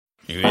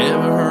You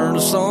ever heard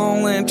a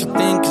song that you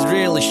think is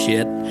really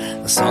shit?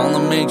 A song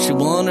that makes you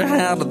wonder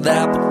how did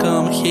that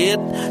become a hit?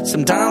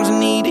 Sometimes you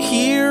need to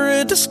hear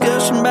a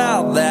discussion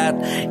about that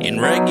in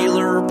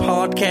regular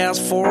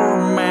podcast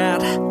format.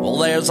 Well,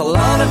 there's a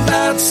lot of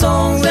bad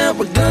songs that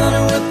we're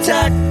gonna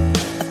attack.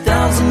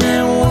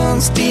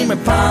 1,001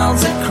 steaming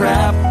piles of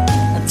crap.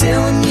 I'm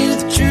telling you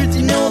the truth,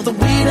 you know that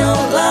we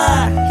don't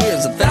lie.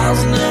 Here's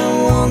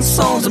 1,001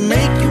 songs that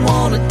make you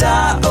wanna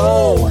die.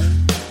 Oh.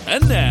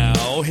 And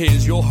now,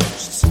 here's your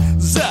hosts,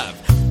 Zav,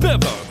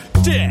 Bevo,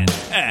 Dan,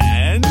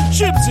 and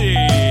Gypsy.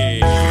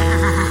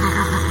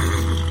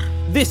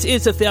 This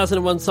is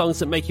 1,001 Songs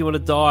That Make You Want to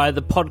Die,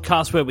 the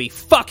podcast where we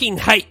fucking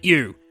hate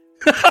you.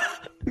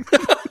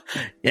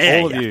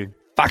 Yeah, All of you.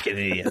 fucking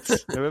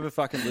idiots. Whoever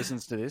fucking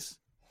listens to this,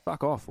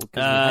 fuck off. Because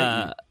we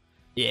hate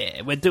you.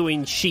 Yeah, we're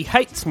doing She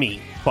Hates Me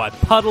by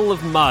Puddle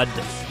of Mud.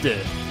 Duh.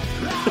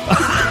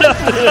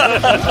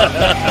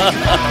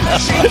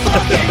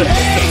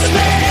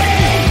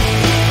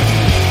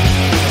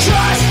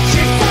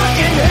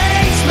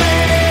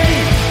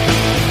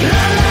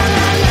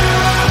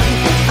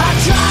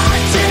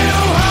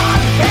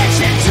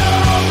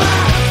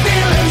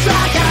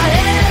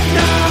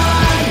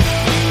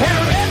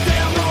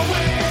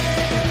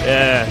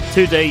 Yeah,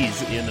 2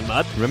 Ds at the end of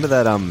Mud. Remember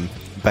that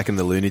back in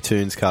the Looney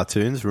Tunes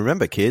cartoons?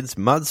 Remember, kids,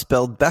 mud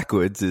spelled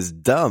backwards is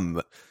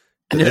dumb.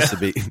 It used to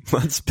be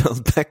mud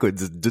spelled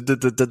backwards is Dumb.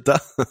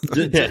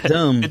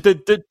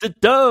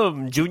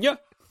 Dumb, Junior.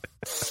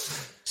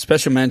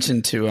 Special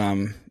mention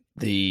to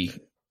the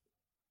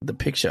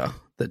picture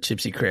that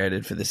Gypsy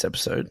created for this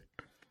episode.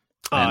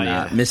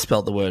 And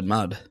misspelled the word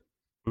mud.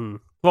 Well,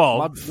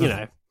 Mud. you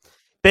know,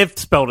 they've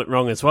spelled it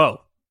wrong as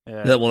well.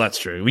 Yeah. Well, that's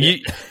true.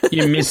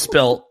 You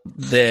misspelt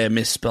their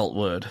misspelt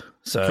word.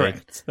 So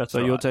Correct. That's So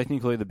right. you're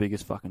technically the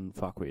biggest fucking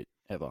fuckwit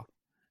ever.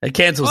 it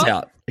cancels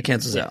out. It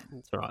cancels Yeah, out.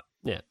 that's right.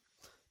 Yeah.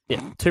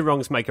 Yeah. 2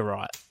 wrongs make a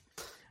right.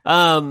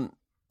 The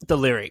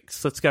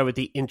lyrics. Let's go with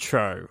the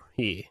intro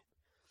here.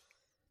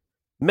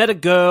 Met a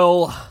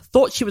girl,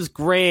 thought she was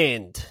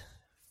grand,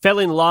 fell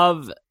in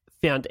love,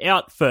 found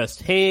out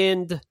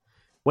firsthand,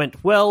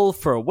 went well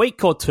for a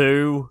week or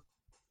two,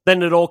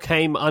 then it all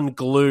came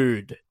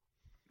unglued.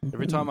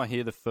 Every time I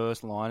hear the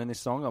first line in this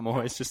song, I'm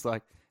always just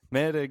like,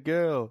 met a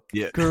girl,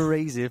 Yeah.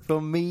 crazy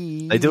for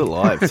me. They do it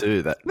live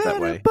too, that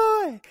Met way. a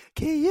boy,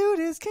 cute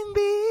as can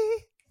be.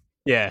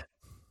 Yeah.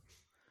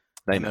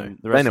 They And know. then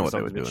the They rest know of what the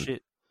they were song's a bit doing.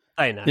 shit.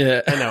 They know.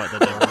 Yeah. They know what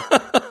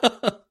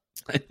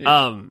they're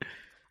doing.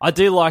 I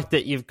do like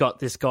that you've got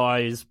this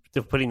guy who's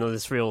putting on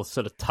this real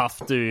sort of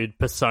tough dude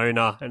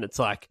persona, and it's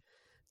like,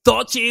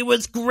 thought she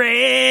was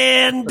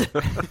grand.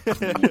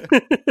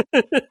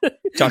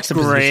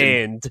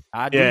 Juxtaposition. Grand.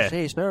 I do Yeah.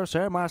 say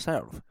so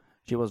myself.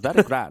 She was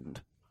very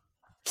grand.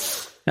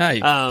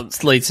 Hey,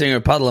 it's lead singer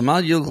of Puddle of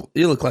Mud. You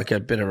look like a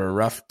bit of a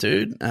rough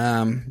dude.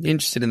 You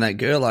interested in that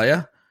girl, are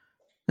you?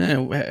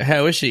 Yeah,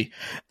 how is she?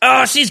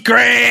 Oh, she's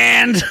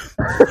grand.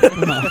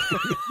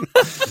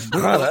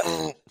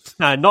 Right.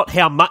 No, not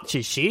how much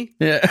is she?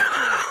 Yeah.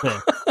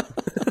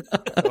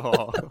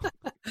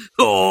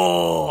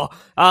 Oh.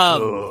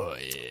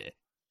 Yeah.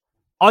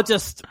 I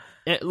just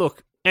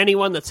look,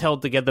 anyone that's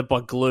held together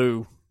by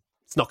glue,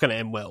 it's not going to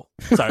end well.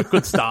 So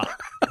good start.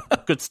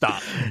 Good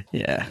start.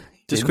 Yeah.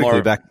 Just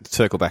More- quickly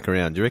circle back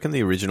around. Do you reckon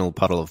the original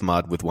Puddle of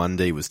Mud with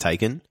 1D was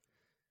taken?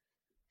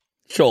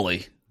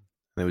 Surely.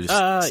 They were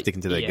just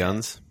sticking to their yeah.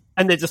 guns?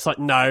 And they're just like,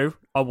 no,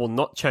 I will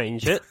not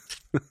change it.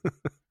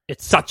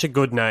 It's such a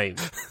good name.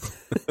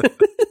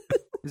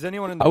 Is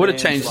anyone in the I would've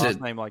band's changed last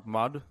it. name like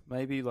Mud,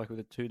 maybe, like with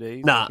the 2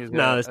 Ds? Nah, Like, is no,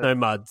 there there's no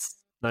muds.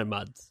 No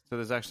muds. So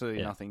there's actually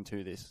Yeah. nothing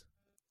to this.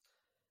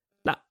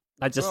 Nah,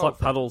 I just Oh, like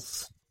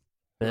puddles.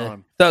 Yeah.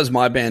 Um, If that was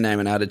my band name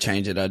and I had to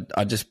change it,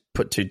 I'd just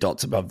put 2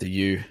 dots above the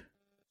U.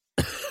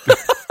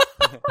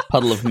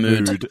 Puddle of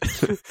Mood.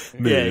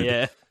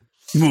 Yeah.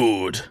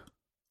 Mood.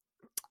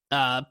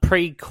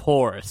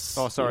 Pre-chorus.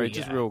 Oh, sorry, Here we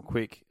just go. real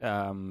quick.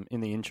 In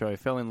the intro,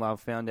 fell in love,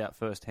 found out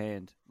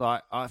firsthand.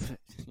 Like I've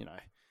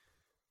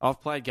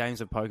played games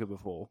of poker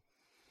before,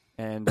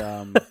 and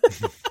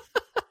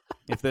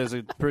if there's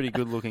a pretty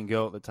good-looking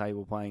girl at the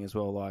table playing as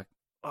well, like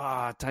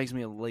it takes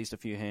me at least a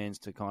few hands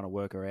to kind of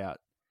work her out.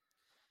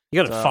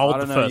 You got to So, fold I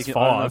the don't know, first I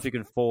don't know if five. you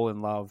can fall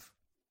in love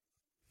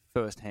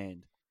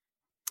firsthand.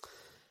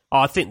 Oh,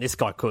 I think this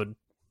guy could.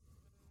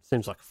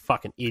 Seems like a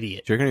fucking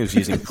idiot. Do you reckon he was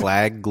using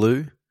flag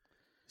glue?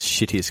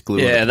 Shittiest glue.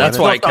 on Yeah, the that's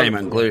planet? why it came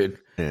unglued.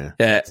 Yeah.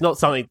 Yeah. It's not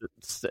something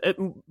that's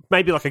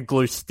maybe like a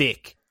glue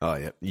stick. Oh,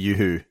 yeah.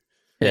 Yoo-hoo.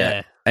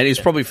 Yeah. And he's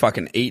probably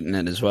fucking eating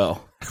it as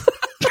well.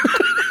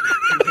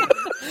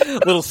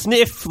 Little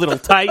sniff, little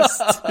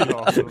taste.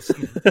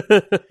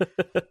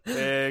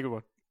 Yeah, good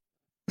one.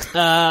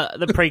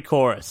 The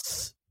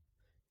pre-chorus.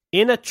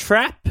 In a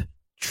trap,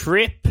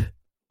 trip,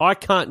 I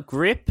can't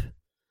grip.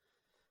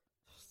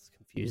 It's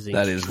confusing.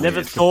 That is Never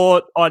weird.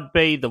 thought I'd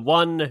be the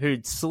one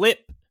who'd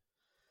slip.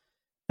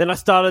 Then I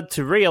started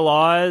to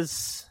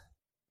realise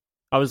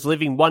I was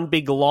living one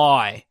big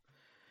lie.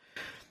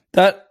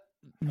 The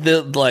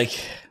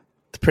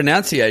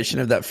pronunciation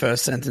of that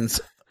first sentence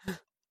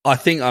I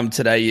think I'm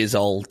today years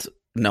old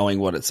knowing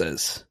what it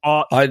says.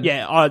 I've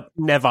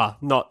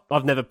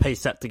never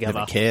pieced that together.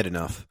 Never cared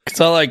enough.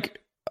 Because I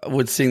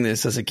would sing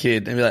this as a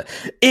kid and be like,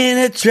 in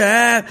a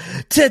trap,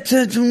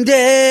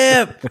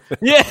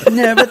 Yeah.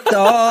 never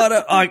thought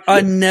of,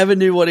 I never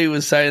knew what he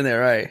was saying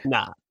there, eh?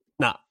 Nah.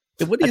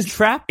 What is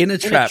trap? In a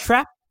trap.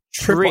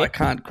 Trip I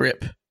can't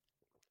grip.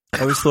 I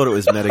always thought it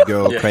was Meta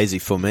Girl Crazy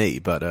for Me,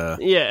 but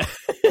Yeah.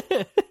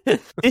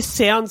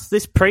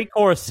 This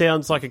pre-chorus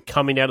sounds like a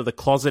coming out of the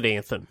closet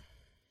anthem.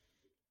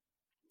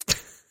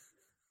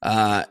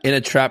 In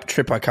a trap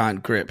trip I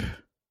can't grip.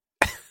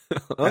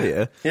 oh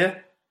yeah. Yeah.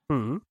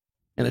 Hmm.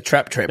 In a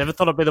trap trip. Never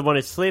thought I'd be the one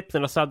who slipped,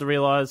 then I started to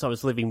realise I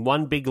was living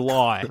one big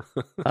lie.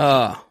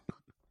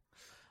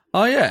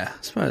 Oh yeah,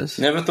 I suppose.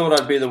 Never thought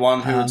I'd be the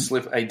one who would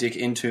slip a dick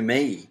into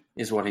me,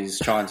 is what he's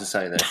trying to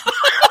say there.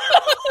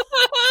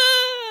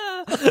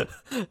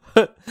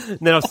 And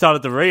then I've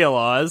started to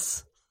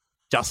realise,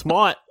 just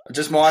might. I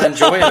just might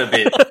enjoy it a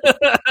bit.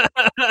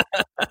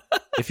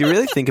 If you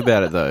really think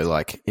about it, though,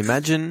 like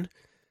imagine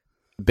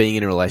being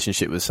in a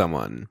relationship with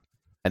someone,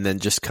 and then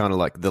just kind of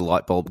like the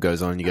light bulb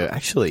goes on, and you go,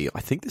 "Actually,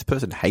 I think this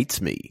person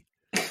hates me."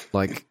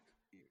 Like,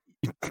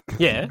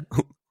 Yeah.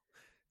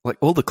 like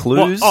all the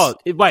clues.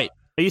 Wait.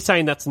 Are you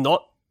saying that's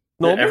not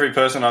normal? Every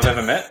person I've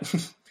ever met.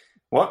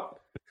 What?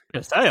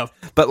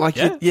 But like,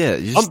 Yeah.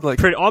 you just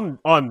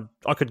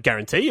I could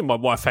guarantee you my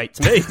wife hates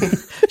me.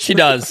 She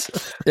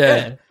does.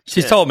 Yeah.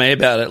 She's told me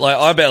about it. Like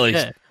I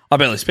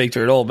barely speak to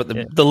her at all, but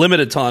the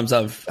limited times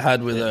I've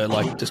had with her,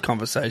 like just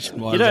conversation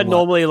wise. You know,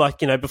 normally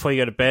before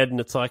you go to bed and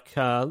it's like,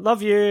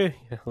 love you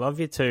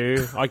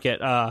too. I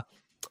get, I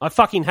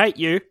fucking hate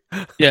you.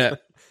 Yeah.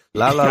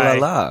 la la la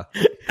la.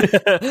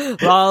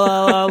 La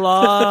la la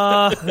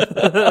la.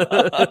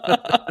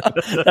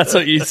 That's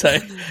what you say.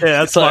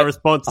 Yeah, that's my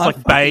response. It's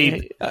like,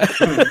 babe.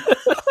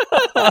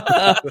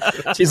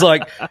 She's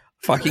like,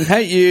 fucking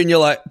hate you, and you're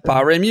like,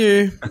 bar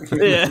you.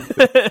 Yeah.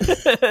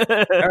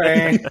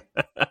 Hey.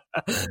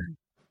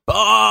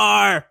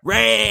 Bar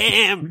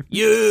ram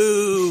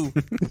you.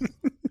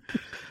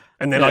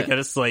 And then I go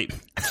to sleep.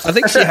 I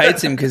think she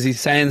hates him because he's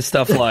saying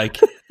stuff like,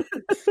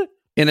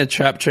 in a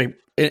trap trip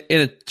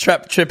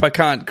I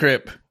can't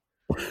grip.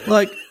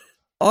 Like,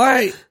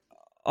 I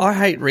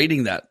hate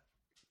reading that.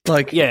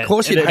 Like, Yeah, of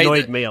course it you'd hate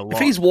annoyed it. me a lot. If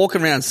he's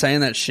walking around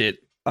saying that shit,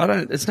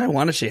 it's no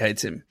wonder she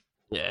hates him.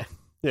 Yeah.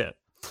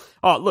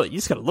 Oh, look, you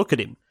just got to look at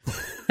him.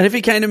 And if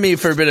he came to me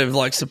for a bit of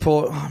like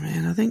support, oh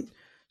man, I think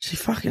she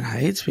fucking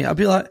hates me. I'd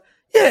be like,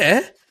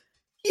 yeah,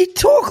 you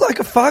talk like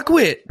a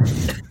fuckwit.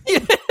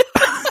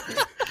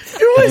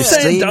 You're always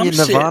saying Seen dumb your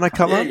shit. Nirvana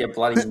cover? Yeah, you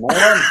bloody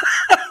moron.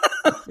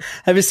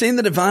 Have you seen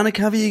the Nirvana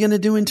cover you're going to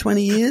do in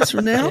 20 years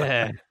from now?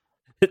 Yeah.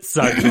 It's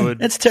so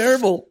good. It's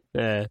terrible.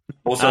 Yeah.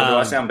 Also, do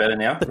I sound better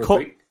now? Real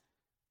quick?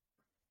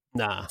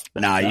 Nah.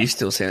 Nah, you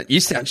still sound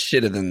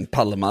shitter than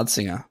Puddle of Mud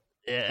Singer.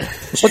 Yeah.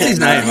 What's his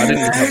name? I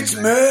didn't. It's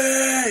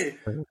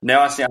me.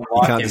 Now I sound You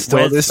like can't him.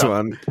 distort this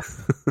one.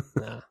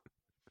 Nah.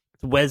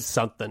 Where's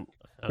something?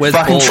 Where's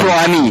Fucking Ball?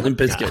 try me. Limp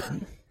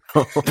Bizkit.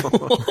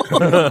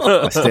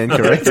 I stand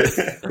corrected.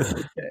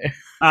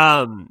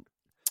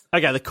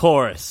 Okay, the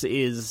chorus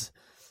is,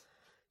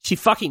 she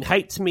fucking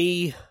hates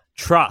me,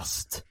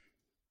 trust.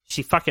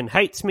 She fucking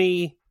hates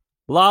me,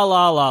 la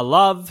la la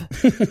love.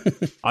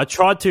 I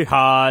tried too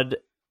hard,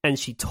 and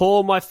she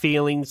tore my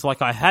feelings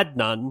like I had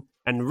none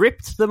and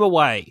ripped them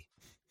away.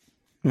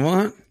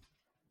 What?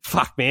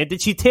 Fuck, man,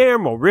 did she tear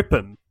him or rip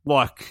him?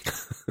 Like,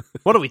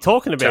 what are we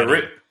talking To about?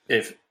 rip,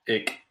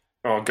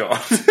 oh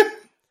god.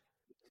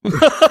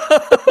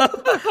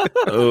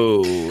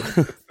 Oh.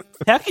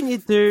 How can you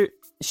do,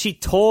 she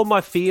tore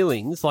my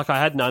feelings like I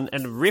had none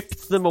and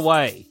ripped them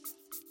away?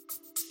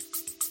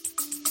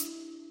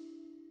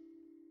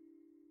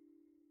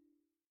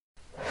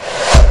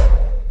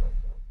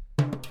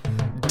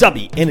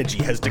 Dubby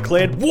Energy has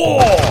declared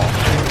war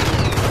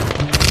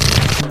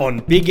on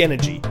Big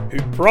Energy, who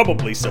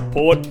probably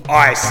support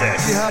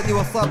ISIS.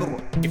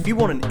 If you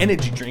want an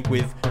energy drink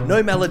with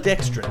no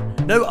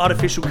maltodextrin, no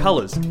artificial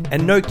colours,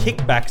 and no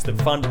kickbacks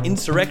that fund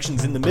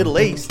insurrections in the Middle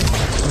East,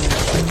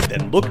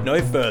 then look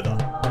no further.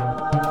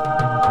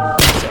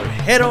 So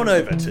head on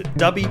over to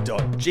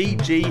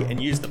dubby.gg and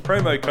use the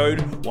promo code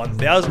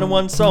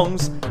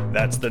 1001songs,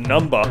 that's the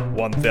number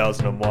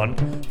 1001,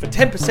 for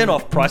 10%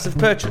 off price of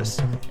purchase.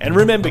 And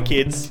remember,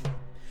 kids,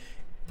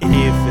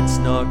 if it's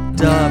not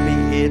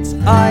Dubby, it's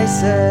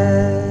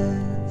ISIS.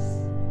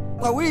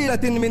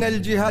 طويلة من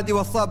الجهاد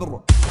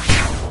والصبر.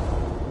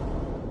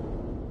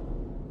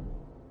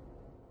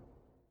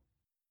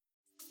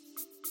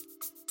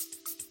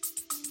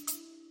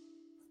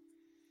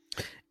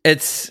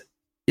 It's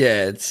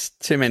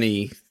too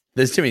many.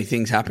 There's too many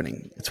things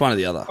happening. It's one or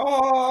the other.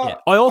 Oh, Yeah.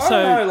 I also-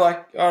 I don't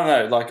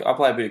know. Like, I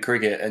play a bit of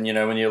cricket, and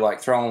when you're like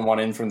throwing one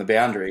in from the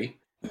boundary,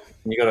 and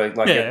you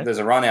got to there's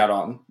a run out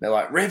on. They're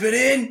like, rip it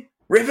in,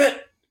 rip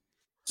it.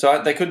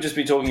 So they could just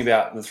be talking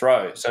about the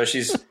throw. So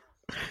she's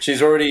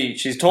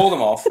tore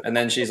them off, and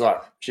then she's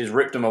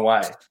ripped them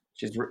away.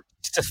 She's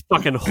Just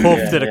fucking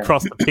hoofed it yeah.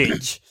 across the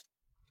pitch.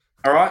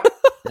 all right,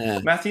 Yeah.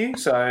 Matthew.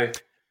 So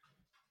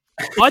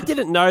I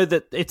didn't know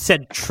that it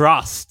said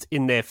trust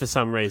in there for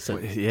some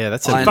reason. Yeah,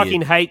 that's He a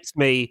fucking hates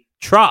me.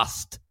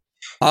 Trust.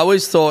 I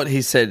always thought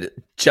he said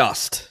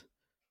just.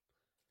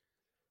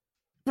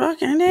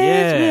 Fucking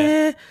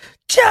hates me.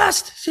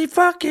 Just. She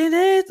fucking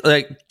hates.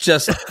 Like,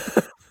 just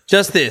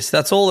this.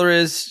 That's all there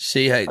is.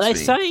 She hates Are they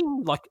me.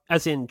 saying, like,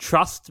 as in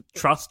trust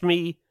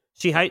me,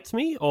 she hates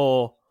me?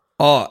 Or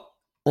Oh,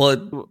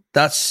 well,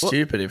 that's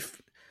stupid.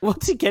 If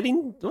what's he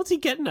getting at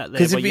there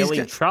 'Cause by if he's yelling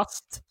go-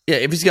 trust?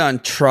 if he's going,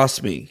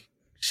 trust me,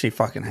 she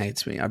fucking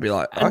hates me, I'd be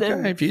like, And okay,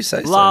 then if you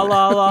say so. La, mate.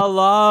 la, la,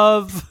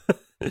 love.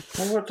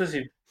 Well, what does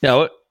he? Yeah,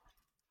 what?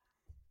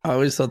 I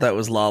always thought that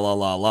was la, la,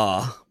 la,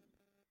 la.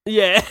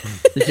 Yeah.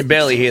 You can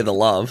barely hear the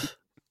love.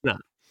 No.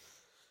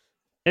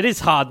 It is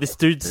hard. This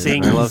dude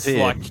sings love here.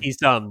 like he's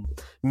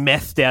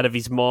methed out of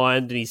his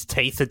mind and his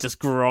teeth are just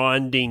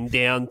grinding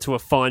down to a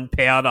fine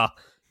powder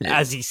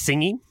as he's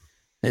singing.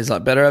 He's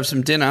like, better have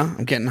some dinner.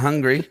 I'm getting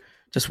hungry.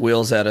 Just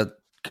wheels out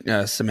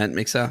a cement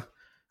mixer.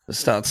 It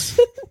starts,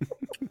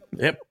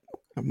 yep,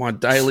 my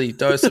daily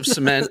dose of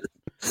cement.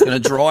 Going to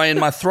dry in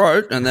my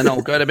throat and then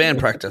I'll go to band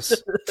practice.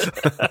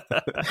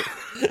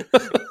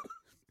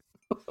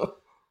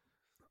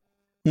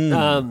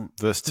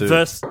 verse 2.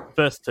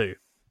 Verse 2.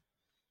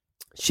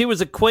 She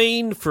was a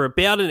queen for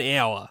about an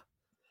hour.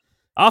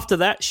 After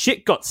that,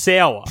 shit got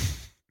sour.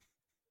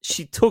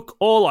 She took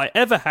all I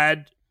ever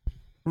had.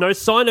 No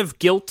sign of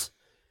guilt.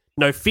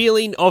 No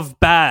feeling of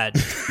bad.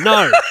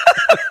 No.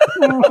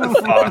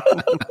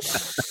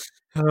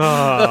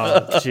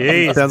 Oh,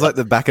 jeez. Sounds like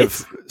the back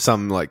of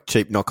some like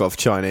cheap knockoff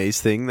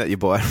Chinese thing that you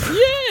buy.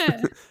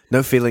 Yeah.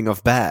 No feeling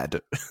of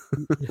bad.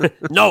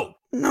 No.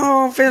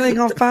 No feeling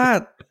of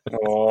bad.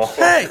 Oh.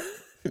 Hey.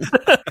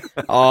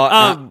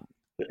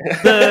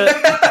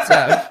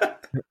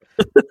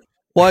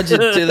 Why'd you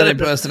do that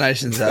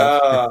impersonation, Zach?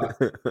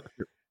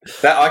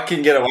 That I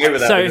can get away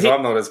with that So because he-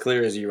 I'm not as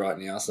clear as you right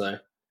now. So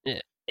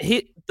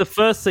The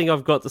first thing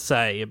I've got to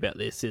say about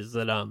this is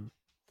that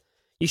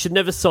you should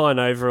never sign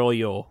over all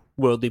your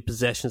worldly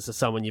possessions to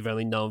someone you've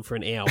only known for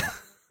an hour.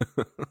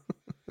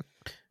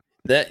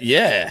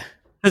 Yeah.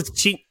 Because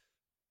she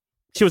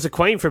was a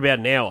queen for about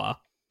an hour,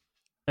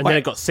 and then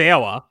it got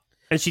sour,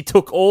 and she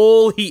took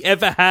all he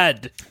ever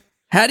had.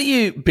 How do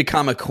you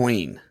become a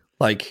queen?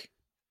 Like,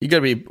 you got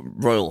to be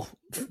royal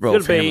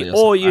Could family, be, or or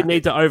something, you right?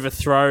 need to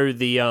overthrow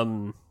the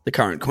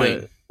current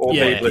queen. or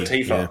Yeah. be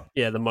Latifah.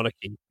 the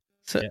monarchy,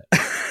 So,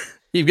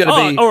 you've got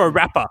to be, or a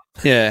rapper.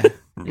 yeah,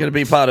 you got to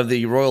be part of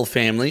the royal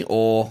family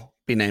or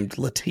be named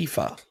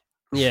Latifah.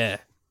 Yeah.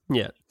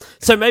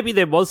 So maybe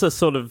there was a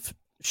sort of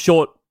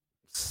short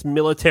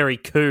military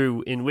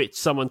coup in which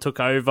someone took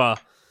over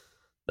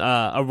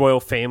a royal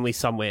family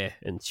somewhere,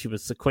 and she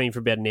was the queen for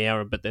about an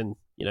hour, but then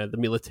the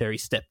military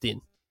stepped in.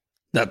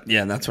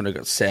 That's when it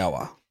got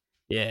sour.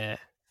 Yeah,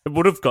 it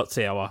would have got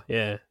sour.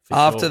 Yeah. for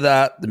After sure.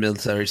 that, the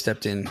military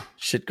stepped in.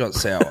 Shit got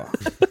sour.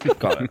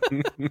 Got it.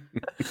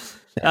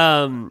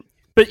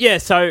 But yeah,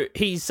 so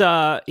he's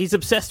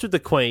obsessed with the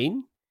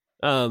queen.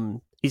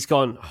 He's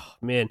gone, oh,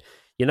 man.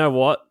 You know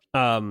what?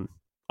 I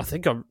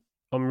think I'm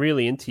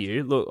really into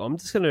you. Look, I'm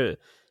just gonna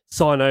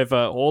sign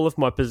over all of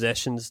my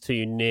possessions to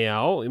you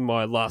now in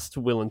my last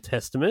will and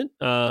testament.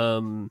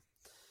 And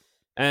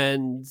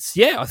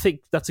yeah, I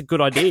think that's a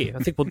good idea. I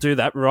think we'll do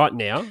that right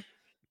now.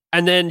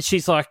 And then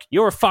she's like,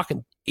 "You're a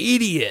fucking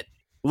idiot."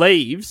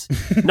 Leaves.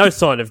 No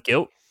sign of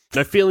guilt.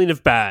 No feeling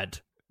of bad.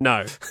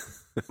 No.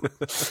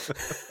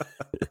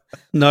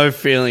 No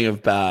feeling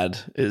of bad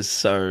is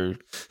so.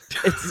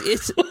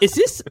 Is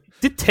this?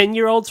 Did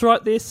 10-year-olds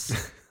write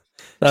this?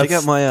 Check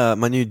out my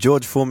my new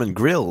George Foreman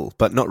grill,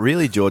 but not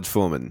really George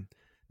Foreman.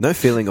 No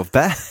feeling of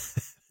bad.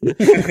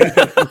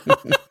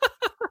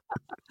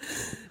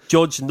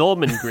 George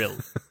Norman Grill.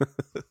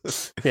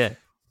 Yeah.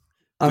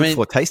 I mean,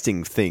 for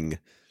tasting thing.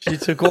 she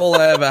took all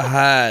I ever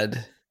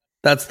had.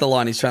 That's the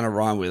line he's trying to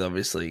rhyme with,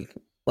 obviously.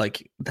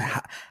 Like,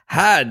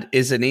 had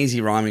is an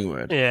easy rhyming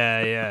word.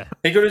 Yeah.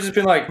 He could have just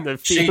been like, No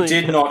she feeling.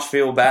 did not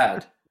feel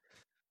bad.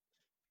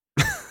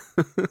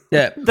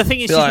 Yeah. The thing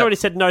is, Be she's like- already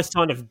said no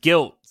sign of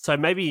guilt, so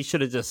maybe you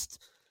should have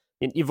just.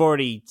 You've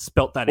already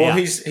spelt that Well, out.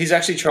 he's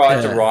actually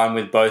tried to Yeah. rhyme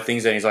with both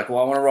things, and he's like, well,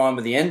 I want to rhyme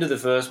with the end of the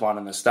first one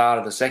and the start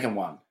of the second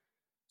one.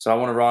 So I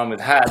want to rhyme with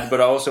had, but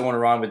I also want to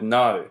rhyme with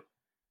no.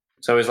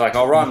 So he's like,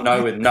 I'll rhyme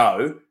no with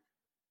no,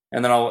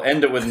 and then I'll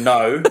end it with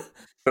no,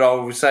 but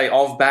I'll say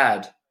of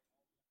bad.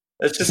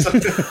 It's just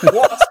like,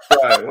 what,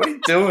 bro? What are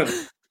you doing?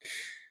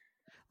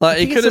 Like,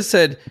 he could have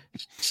said,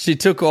 she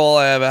took all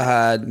I ever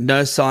had,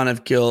 no sign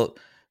of guilt.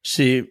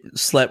 She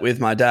slept with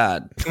my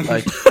dad.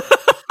 Like,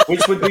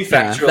 Which would be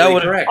factually that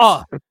would- correct.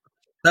 Oh,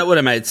 that would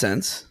have made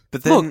sense.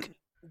 But then look,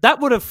 that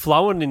would have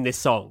flown in this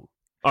song,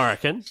 I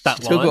reckon. That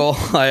Took line. all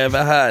I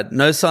ever had,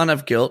 no sign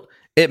of guilt.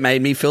 It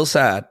made me feel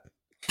sad.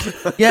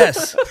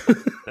 Yes.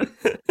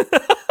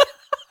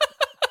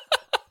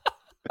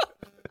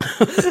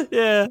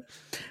 Yeah.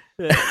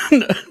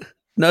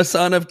 No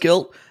sign of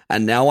guilt,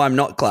 and now I'm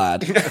not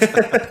glad.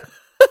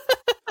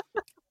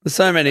 There's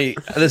so many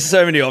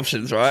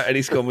options, right? And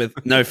he's gone with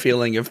no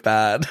feeling of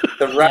bad.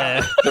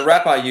 The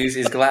rap I use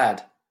is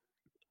glad.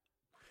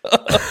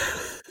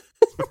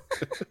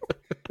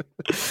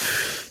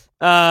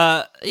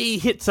 He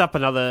hits up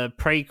another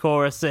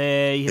pre-chorus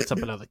there. He hits up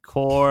another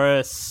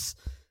chorus.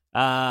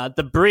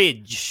 The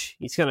bridge.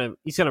 He's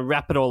gonna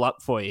wrap it all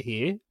up for you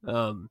here.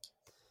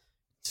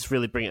 Just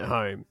really bring it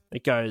home.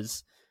 It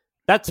goes,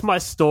 "That's my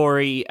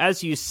story,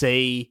 as you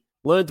see.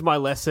 Learned my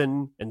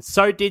lesson, and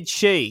so did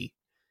she.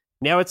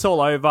 Now it's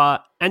all over,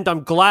 and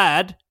I'm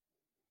glad,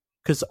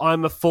 because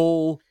I'm a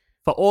fool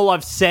for all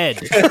I've said."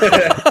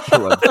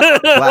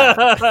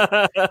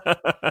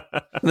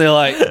 They're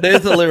like,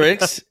 there's the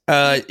lyrics.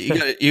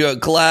 You got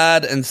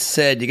glad and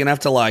said. You're gonna have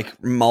to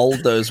like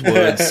mold those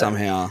words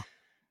somehow.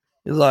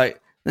 It's like,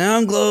 now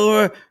I'm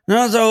glad,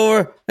 now it's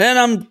over, and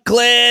I'm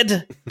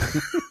glad.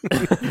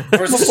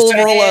 For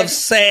all I've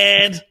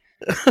said.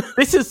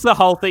 This is the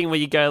whole thing where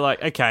you go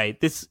like, okay,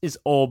 this is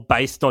all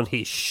based on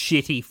his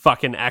shitty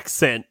fucking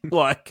accent.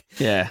 Like,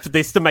 Yeah. for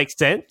this to make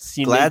sense,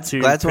 you Glad's need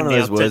to one of those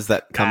pronounce words it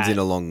that comes in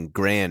bad. along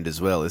grand as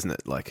well, isn't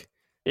it? Like,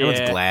 no one's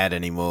Yeah. glad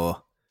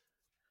anymore.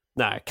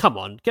 No, come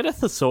on, get a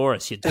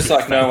thesaurus. You Just dick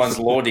like no face. one's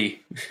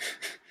Lordy.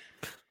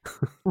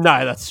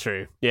 No, that's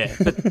true. Yeah,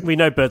 but we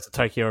know Birds of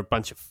Tokyo are a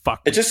bunch of fuck.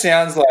 It just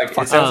sounds like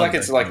Um,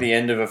 it's like the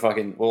end of a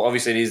fucking. Well,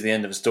 obviously it is the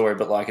end of a story,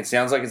 but like it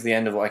sounds like it's the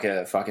end of like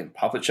a fucking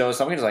puppet show or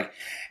something. It's like,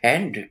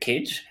 and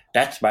kids,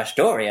 that's my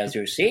story, as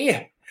you see.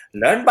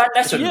 Learned my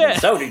lesson, Yeah.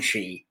 and so did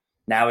she.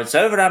 Now it's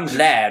over. I'm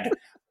glad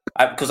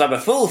because I'm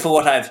a fool for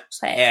what I've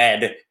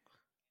said.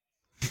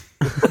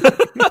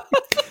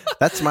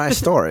 That's my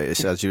story,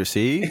 as you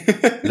see.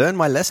 Learn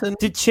my lesson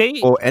Did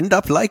she? or end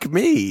up like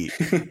me.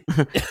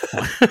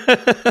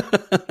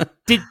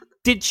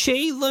 Did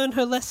she learn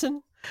her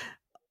lesson?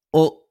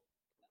 Well,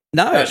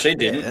 no. No, she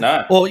didn't.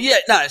 No. Well, yeah,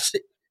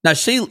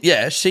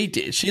 she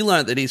did. She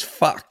learned that he's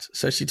fucked,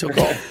 so she took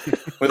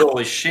off. With all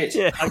this shit.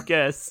 Yeah, I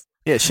guess.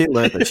 Yeah, she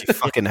learned that she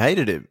fucking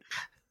hated him.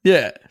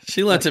 Yeah,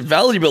 she learnt a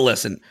valuable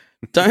lesson.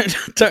 Don't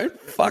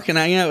fucking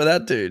hang out with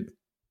that dude.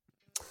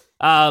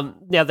 Now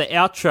the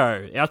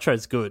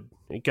outro's good.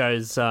 It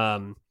goes la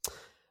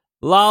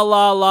la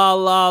la la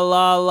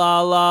la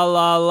la la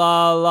la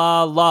la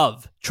la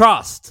love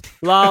trust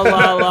la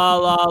la la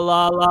la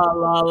la la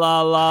la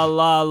la la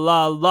la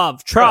la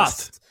love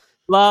trust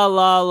la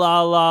la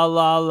la la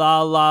la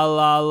la la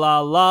la la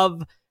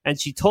love, and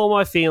she tore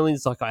my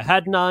feelings like I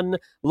had none.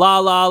 La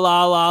la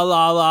la la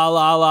la la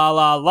la la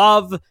la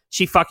love.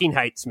 She fucking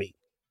hates me.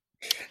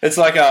 It's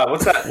like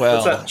what's that?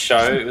 Well- What's that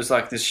show? It was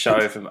like this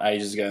show from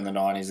ages ago in the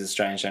 90s. This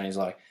strange show. And he's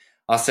like,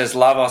 I says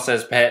love, I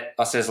says pet,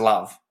 I says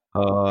love.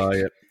 Oh,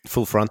 yeah.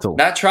 Full frontal.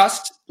 Not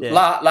trust. Yeah.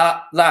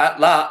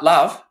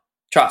 Love.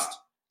 Trust.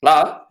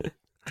 Love.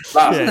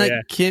 Love. Yeah. Isn't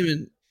that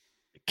Kim?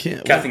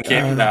 Kath and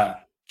Kim. No.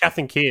 Kath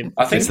and Kim.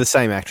 I think. It's the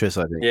same actress,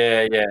 I think.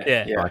 Yeah.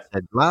 I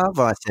said love,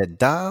 I said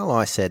doll,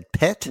 I said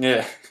pet.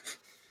 Yeah.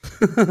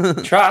 I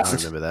Trust.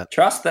 remember that.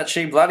 Trust that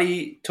she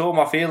bloody tore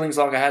my feelings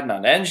like I had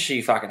none. And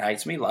she fucking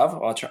hates me,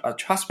 love. I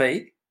trust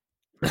me.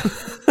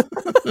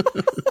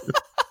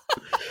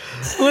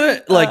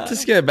 Like,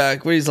 just go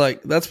back where he's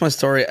like, that's my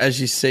story, as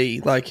you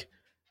see. Like,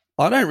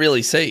 I don't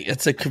really see.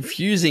 It's a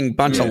confusing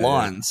bunch of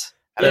lines.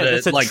 Yeah, that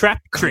it's are, a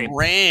trap trip.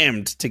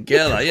 crammed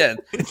together. Yeah,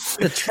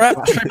 the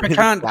trap trip. I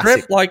can't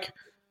grip. Like,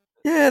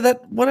 yeah,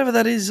 that whatever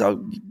that is,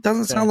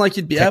 doesn't sound like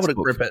you'd be able to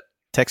Textbook. grip it.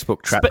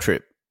 Textbook trap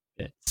trip.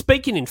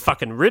 Speaking in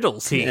fucking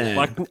riddles here, Yeah.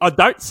 like I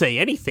don't see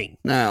anything.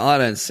 No, I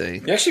don't see.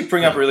 You actually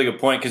bring up a really good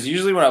point because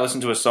usually when I listen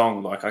to a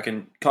song, like I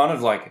can kind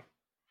of like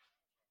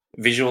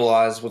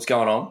visualize what's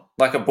going on,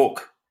 like a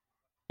book.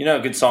 You know,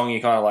 a good song, you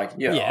kind of like,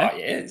 yeah, Yeah. oh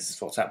yeah, this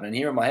is what's happening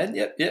here in my head.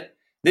 Yep.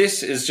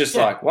 This is just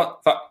Yeah. like,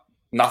 what? Fuck,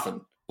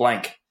 nothing.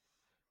 Blank.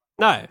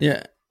 No,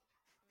 Yeah,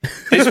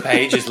 This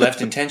page is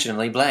left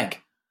intentionally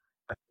blank.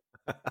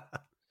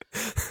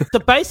 the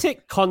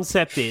basic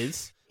concept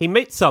is he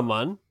meets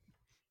someone.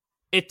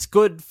 It's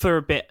good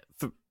for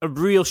a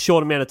real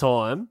short amount of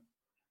time,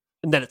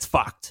 and then it's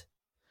fucked.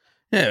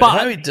 yeah. But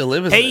how he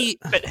delivers it.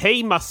 But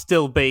he must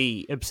still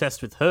be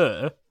obsessed with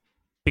her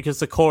because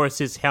the chorus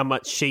is how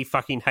much she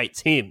fucking hates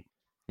him.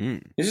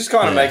 He's just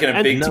kind of making a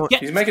And big. to get-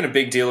 He's making a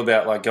big deal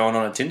about like going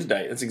on a Tinder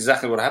date. That's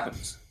exactly what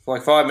happens. For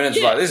like 5 minutes,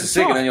 you're Yeah, like, this is that's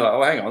sick, right. and then you're like,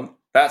 oh, hang on,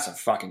 that's a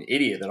fucking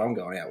idiot that I'm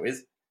going out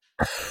with.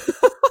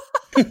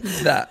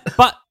 That.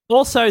 But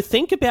also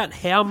think about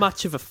how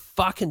much of a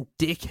fucking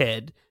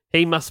dickhead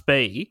he must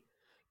be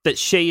that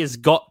she has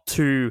got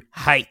to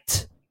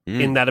hate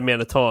in that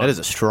amount of time. That is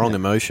a strong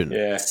emotion.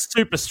 Yeah.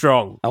 Super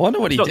strong. I wonder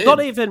what he did.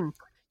 Not even.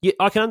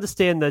 I can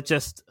understand that.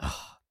 Just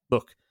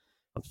look,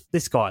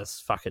 this guy's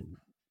fucking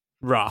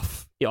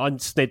rough. Yeah, I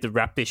just need to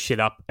wrap this shit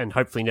up and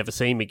hopefully never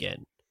see him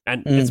again.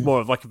 And it's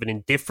more of like of an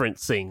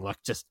indifference thing, like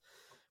just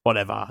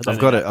whatever. I don't I've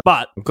got know. it.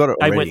 But I've got it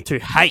they already. went to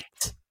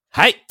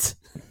hate.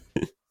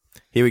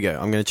 Here we go.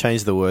 I'm going to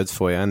change the words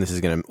for you, and this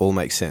is going to all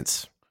make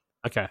sense.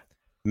 Okay.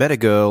 Met a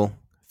girl,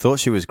 thought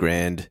she was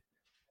grand,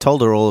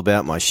 told her all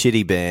about my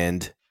shitty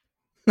band.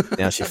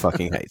 Now she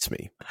fucking hates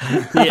me.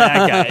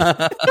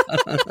 Yeah.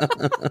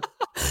 Okay.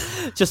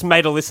 Just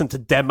made her listen to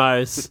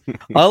demos.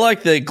 I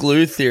like the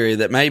glue theory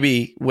that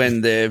maybe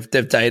when they've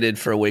dated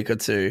for a week or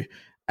two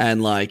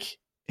and like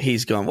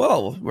he's gone,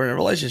 well, we're in a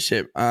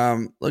relationship.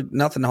 Look,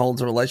 nothing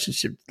holds a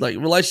relationship. Like,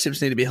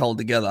 relationships need to be held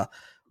together.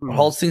 What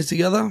holds things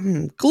together?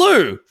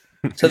 Glue.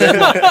 So then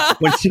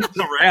when she's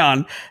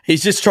around,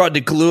 he's just tried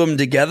to glue them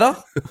together.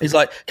 He's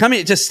like, come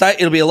here, just stay.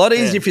 It'll be a lot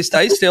easier if you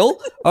stay still.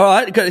 All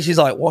right. She's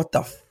like, what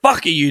the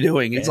fuck are you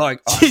doing? It's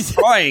like, I'm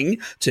trying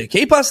to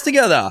keep us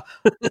together.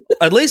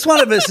 At least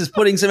one of us is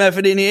putting some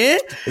effort in here.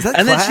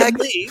 And then she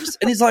leaves,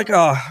 and he's like,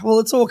 oh, well,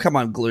 it's all come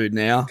unglued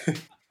now.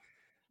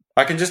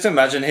 I can just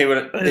imagine he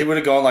would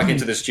have gone like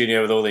into the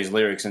studio with all these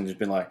lyrics and just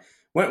been like,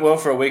 went well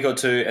for a week or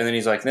two, and then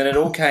he's like, then it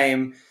all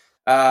came.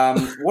 I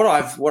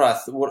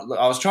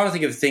was trying to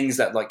think of things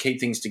that like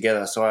keep things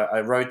together, so I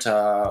wrote.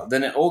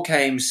 Then it all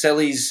came.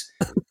 Sally's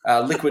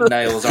liquid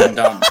nails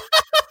undone.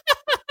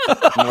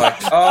 I'm like,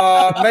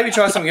 oh, maybe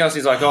try something else.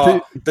 He's like,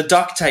 oh, the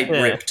duct tape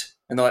ripped,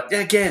 and they're like, yeah,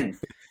 again,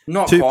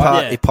 not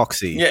quite.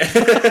 Epoxy. Yeah,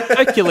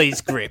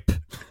 Hercules grip.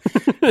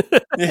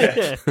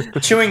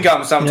 Chewing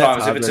gum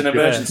sometimes if it's an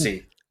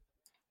emergency.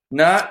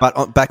 No,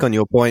 but back on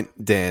your point,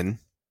 Dan.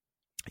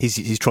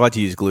 He's tried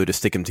to use glue to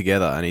stick them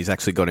together, and he's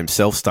actually got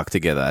himself stuck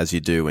together, as you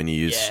do when you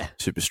use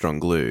super strong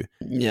glue.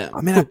 Yeah,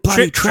 I mean, a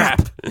bloody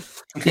trap.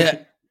 Yeah,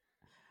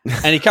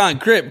 and he can't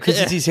grip because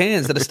it's his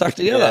hands that are stuck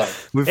together.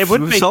 It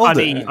would be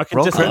funny. I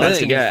can just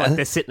imagine like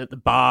they're sitting at the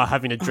bar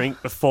having a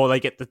drink before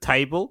they get to the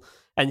table,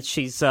 and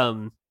she's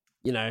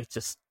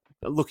just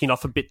looking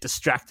off a bit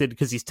distracted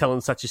because he's telling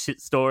such a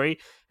shit story.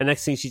 And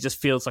next thing, she just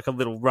feels like a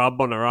little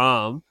rub on her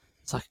arm.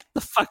 It's like,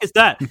 the fuck is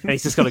that? And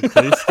he's just got a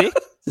glue stick.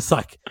 It's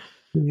like.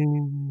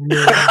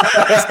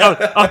 Just going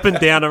up and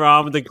down her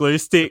arm with a glue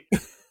stick.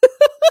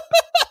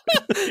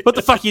 What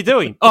the fuck are you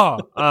doing? Oh,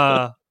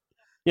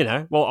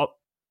 well,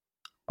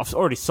 I've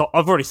already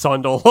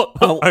signed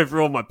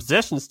over all my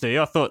possessions to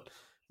you. I thought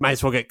may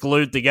as well get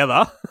glued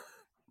together.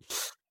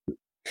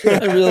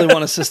 I really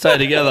want us to stay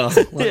together.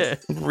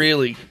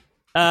 Really.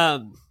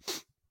 That's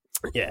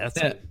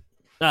it.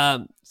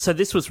 So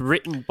this was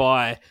written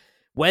by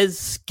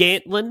Wes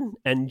Scantlin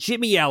and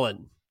Jimmy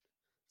Allen.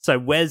 So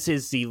Wes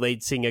is the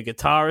lead singer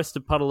guitarist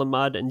of Puddle of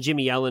Mudd, and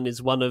Jimmy Allen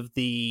is one of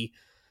the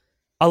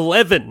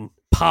 11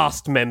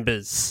 past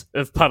members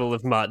of Puddle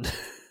of Mudd.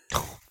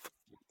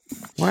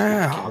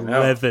 Wow.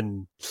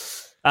 11.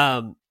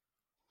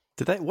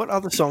 What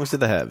other songs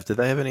did they have? Did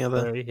they have any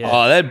other? Yeah.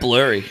 Oh, they're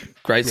Blurry.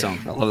 Great song.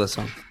 I love that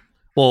song.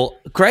 Well,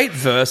 great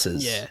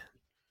verses. Yeah.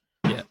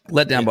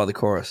 Let down by the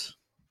chorus,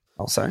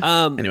 I'll say.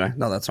 Anyway,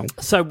 not that song.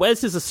 So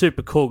Wes is a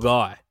super cool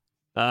guy.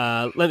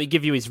 Let me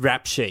give you his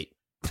rap sheet.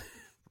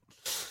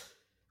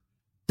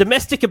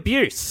 Domestic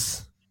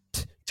abuse,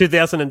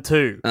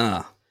 2002.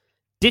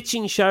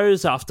 Ditching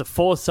shows after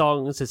 4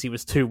 songs as he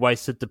was too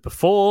wasted to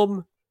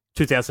perform,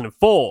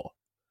 2004.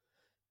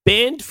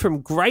 Banned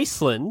from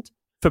Graceland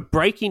for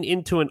breaking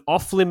into an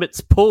off-limits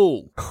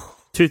pool,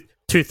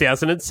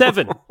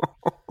 2007.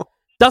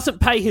 Doesn't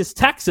pay his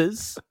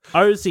taxes,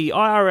 owes the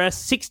IRS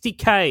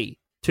 $60,000,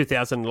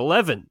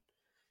 2011.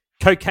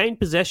 Cocaine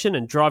possession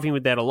and driving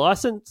without a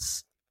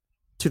license,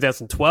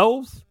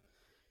 2012.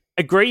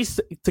 Agrees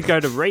to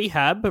go to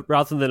rehab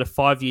rather than a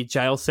 5-year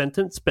jail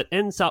sentence, but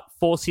ends up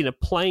forcing a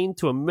plane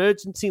to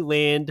emergency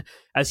land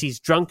as he's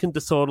drunk and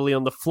disorderly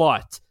on the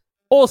flight.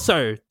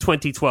 Also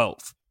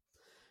 2012.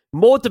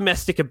 More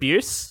domestic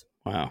abuse.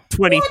 Wow.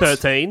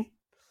 2013. What?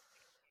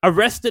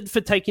 Arrested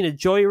for taking a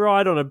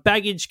joyride on a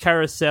baggage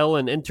carousel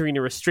and entering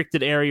a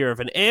restricted area of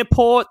an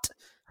airport.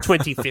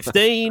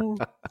 2015.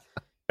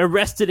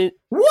 Arrested in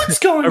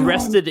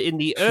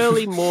the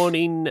early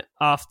morning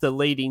after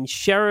leading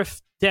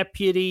sheriff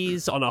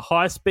deputies on a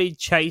high-speed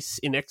chase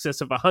in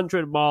excess of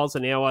 100 miles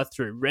an hour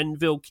through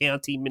Renville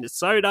County,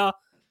 Minnesota.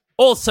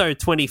 Also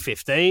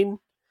 2015.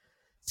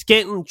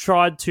 Scantlin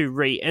tried to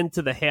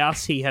re-enter the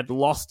house he had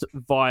lost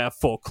via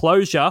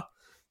foreclosure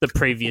the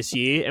previous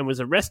year and was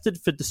arrested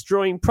for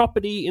destroying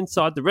property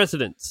inside the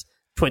residence.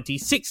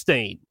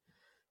 2016.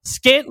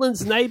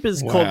 Scantlin's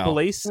neighbours called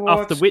police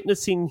after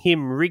witnessing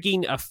him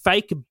rigging a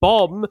fake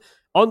bomb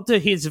onto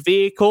his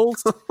vehicle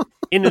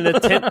in an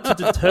attempt to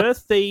deter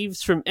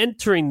thieves from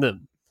entering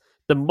them.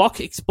 The mock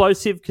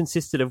explosive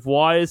consisted of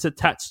wires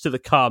attached to the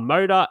car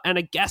motor and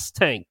a gas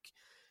tank,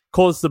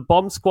 caused the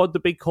bomb squad to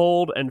be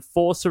called and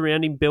 4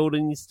 surrounding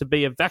buildings to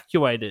be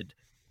evacuated.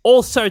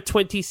 Also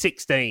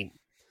 2016.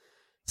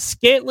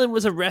 Scantlin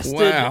was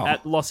arrested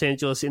at Los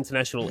Angeles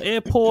International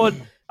Airport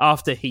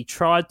after he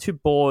tried to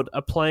board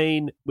a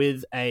plane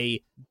with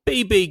a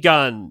BB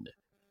gun.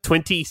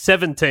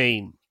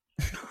 2017.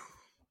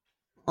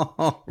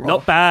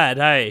 Not bad,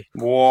 hey?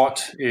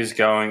 What is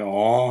going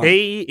on?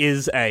 He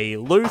is a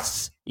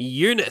loose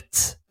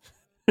unit.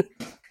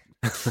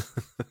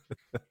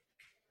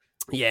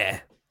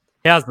 Yeah.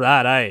 How's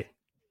that, eh?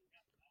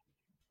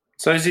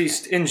 So is he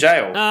in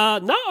jail?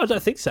 No, I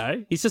don't think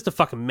so. He's just a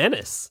fucking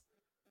menace.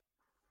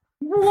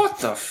 What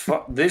the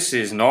fuck? This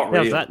is not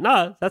real. How's that?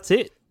 No, that's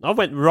it. I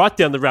went right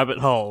down the rabbit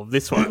hole of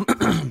this one.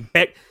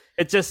 It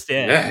just,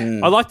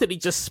 I like that he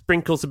just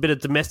sprinkles a bit of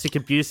domestic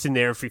abuse in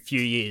there every few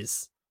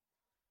years.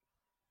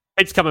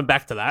 Keeps coming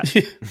back to that.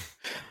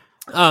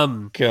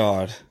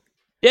 God.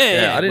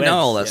 Yeah, I didn't know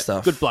all that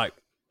stuff. Good bloke.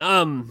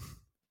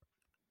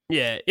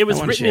 Yeah, it was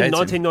No wonder written she in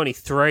hates him.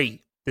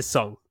 1993, this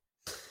song,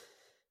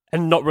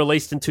 and not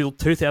released until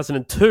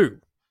 2002,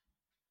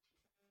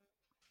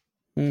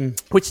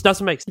 which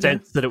doesn't make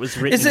sense that it was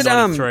written Is it, in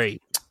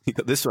 93. You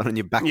got this one in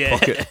your back Yeah,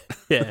 pocket.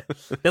 yeah.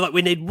 They're like,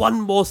 we need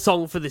one more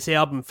song for this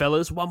album,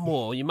 fellas. One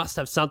more. You must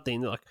have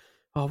something. They're like,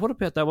 oh, what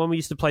about that one we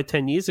used to play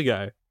 10 years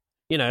ago?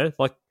 You know,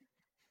 like...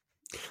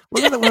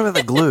 What about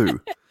the glue?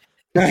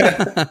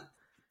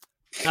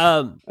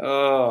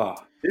 Oh,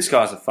 this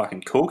guy's a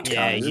fucking cool cunt,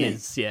 Yeah, isn't he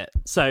is. Yeah.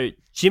 So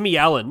Jimmy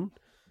Allen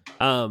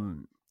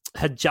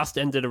had just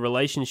ended a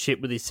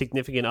relationship with his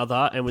significant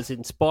other and was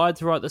inspired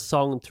to write the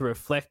song to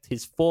reflect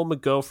his former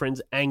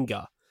girlfriend's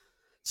anger.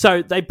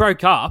 So they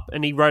broke up,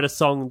 and he wrote a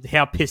song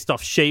how pissed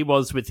off she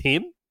was with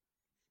him.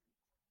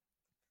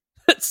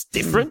 It's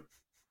different.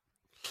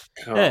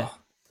 Oh. Yeah.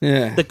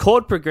 Yeah. The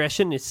chord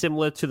progression is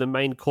similar to the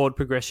main chord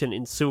progression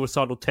in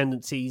Suicidal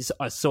Tendencies'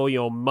 I Saw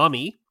Your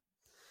Mummy,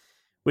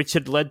 which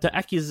had led to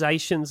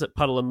accusations that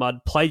Puddle of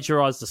Mudd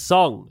plagiarised the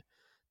song.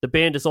 The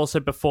band has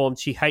also performed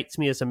She Hates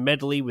Me as a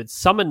medley with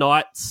Summer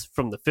Nights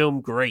from the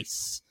film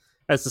Grease,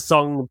 as the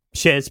song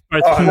shares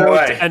both no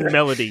chords way. and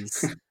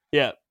melodies.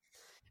 Yeah.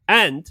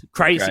 And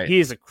crazy, Great.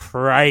 here's a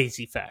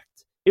crazy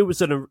fact. It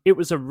was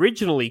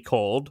originally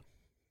called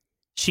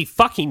She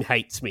Fucking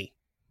Hates Me.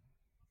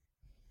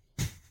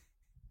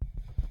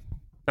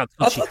 That's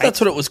I what she thought hates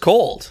that's what it was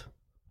called.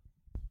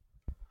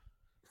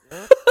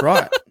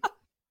 Right.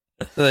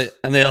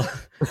 And they're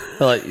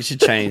like, you should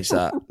change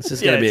that. This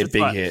is going to be a it's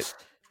big like, hit.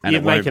 And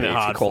You're it won't making be it if you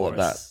hard call for it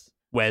that. us,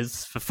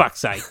 Wes. For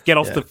fuck's sake, get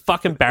off the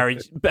fucking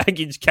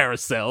baggage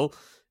carousel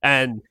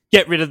and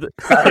get rid of the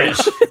Barrage.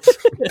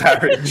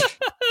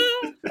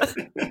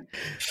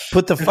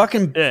 Put the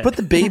fucking Yeah. put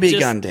the BB Just-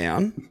 gun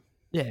down.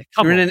 Yeah,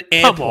 come You're on, in an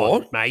come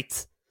airport. on,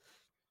 mate.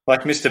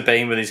 Like Mr.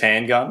 Bean with his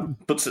handgun,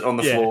 puts it on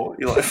the Yeah. floor.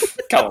 You're like,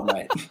 come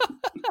on,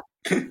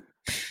 mate.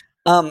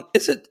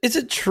 Is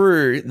it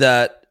true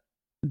that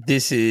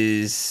this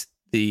is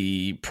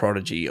the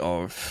prodigy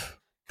of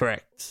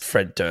Correct.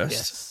 Fred Durst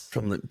Yes.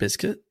 from Limp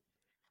Bizkit?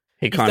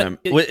 He Is kind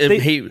that- of they-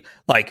 he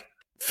like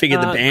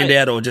figured the band they-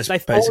 out, or just They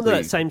fall into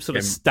basically that same sort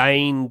of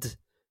Stained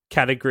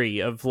category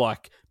of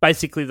like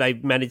basically they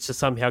managed to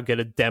somehow get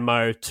a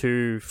demo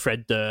to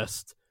Fred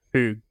Durst,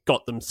 who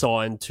got them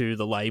signed to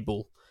the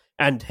label,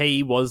 and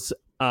he was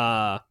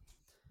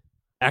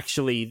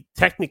actually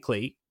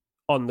technically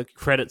on the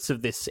credits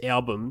of this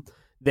album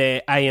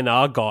their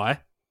A&R guy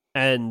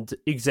and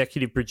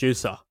executive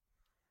producer.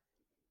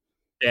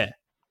 Yeah.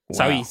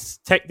 So Wow. he's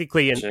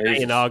technically an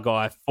Jesus. A&R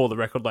guy for the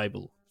record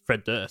label,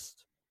 Fred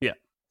Durst. Yeah.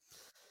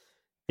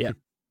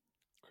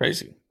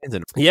 crazy.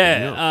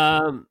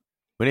 Yeah.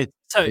 We need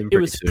So him it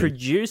pretty was soon.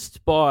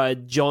 produced by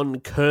John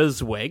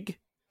Kurzweg,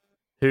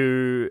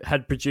 who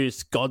had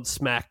produced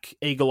Godsmack,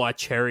 Eagle Eye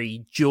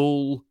Cherry,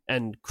 Jewel,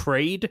 and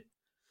Creed.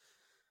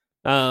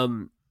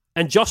 And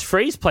Josh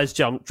Freese plays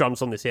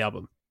drums on this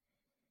album.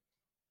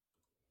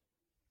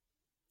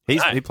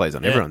 He plays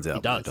on Yeah, everyone's he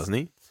album, does. doesn't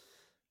he?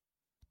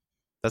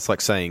 That's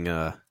like saying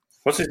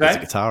What's his there's a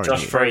name? guitar in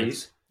Josh here.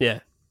 Freeze. Yeah.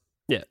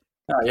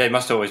 Oh, yeah, he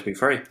must always be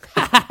free.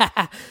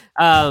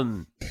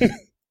 Yeah.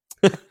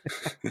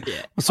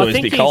 Must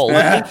always be cold.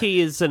 I think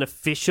he is an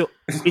official.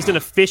 He's an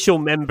official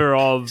member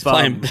of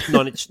playing-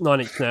 Nine Inch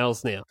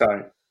Nails now.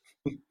 So,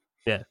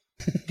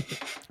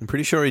 I'm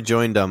pretty sure he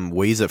joined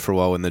Weezer for a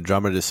while when the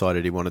drummer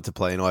decided he wanted to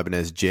play an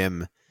Ibanez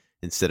Gem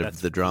instead of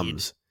That's the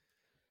drums.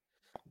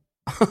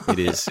 It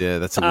is, yeah.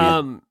 That's a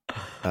weird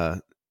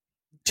So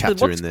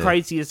chapter what's in there.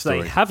 crazy is they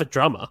story. have a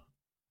drummer,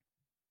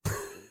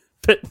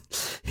 but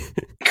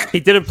he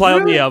didn't play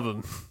on the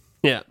album.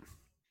 Yeah,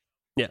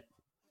 yeah.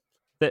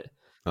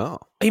 Oh,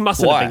 He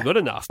mustn't Why? have been good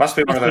enough. must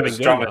be one of Mustn't have those been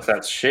good drummers enough.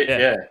 that's shit, Yeah.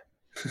 yeah.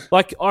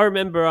 Like I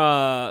remember,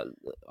 I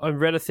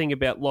read a thing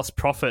about Lost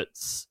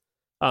Prophets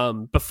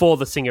before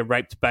the singer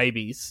raped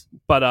babies,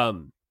 but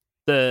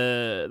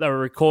they were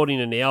recording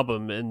an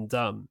album and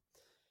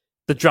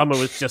the drummer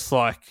was just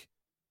like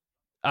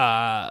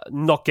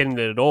not getting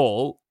it at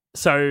all.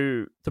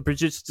 So the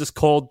producer just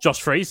called Josh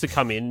Freese to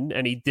come in,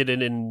 and he did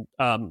it in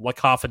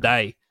like half a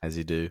day. as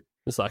you do.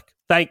 It's like,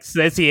 thanks,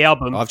 there's the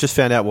album. I've just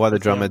found out why the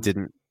That's drummer him.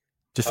 didn't.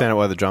 Just found out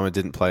why the drummer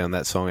didn't play on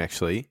that song.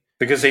 Actually,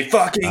 Because he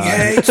fucking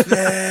hates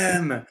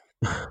them.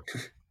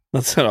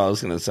 That's what I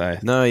was going to say.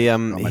 no, he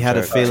my had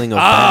a joke. feeling of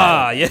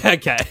Yeah,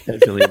 okay.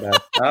 Really bad.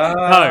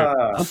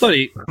 Ah. I thought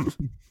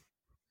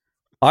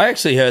I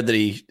actually heard that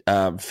he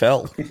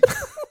fell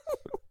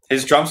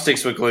His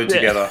drumsticks were glued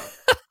together.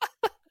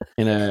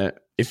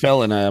 he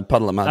fell in a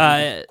puddle of mud.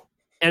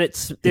 And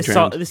it's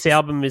drowned. this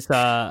album is He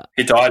died,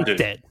 he's dude.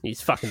 dead.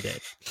 He's fucking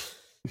dead.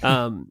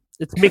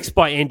 It's mixed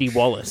by Andy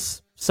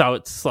Wallace, so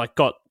it's like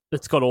got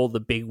all the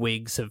big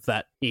wigs of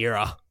that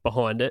era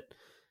behind it.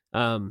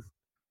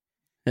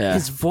 yeah.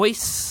 His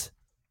voice.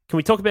 Can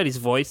we talk about his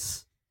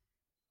voice?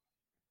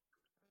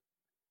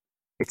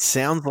 It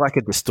sounds like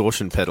a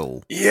distortion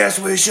pedal. Yes,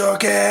 we sure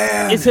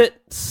can. Is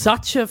it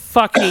such a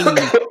fucking?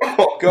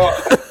 Oh,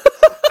 God.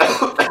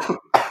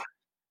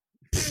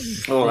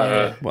 Oh, that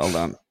hurt. Well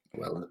done.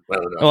 Well done.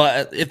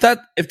 Well, if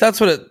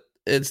that's what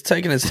it's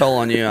taken its toll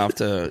on you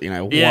after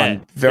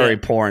one very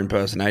poor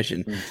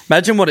impersonation.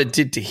 Imagine what it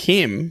did to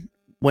him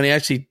when he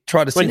actually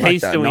tried to sing when like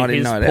he's that. doing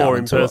his poor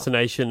impersonation.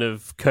 impersonation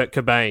of Kurt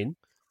Cobain.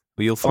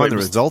 Well, you'll find the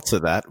results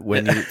of that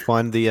when you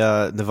find the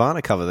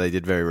Nirvana cover they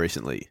did very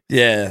recently.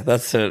 Yeah,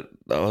 that's it.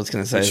 I was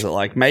going to say is that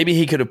like maybe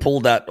he could have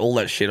pulled all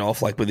that shit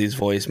off like with his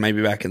voice.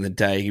 Maybe back in the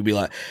day he'd be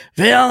like,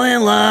 "Fell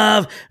in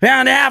love,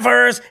 found out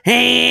first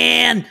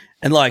hand,"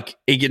 and like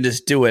he can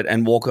just do it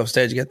and walk off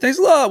stage and go, "Thanks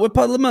a lot, we're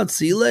part of the month.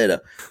 See you later."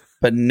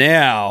 But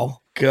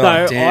now,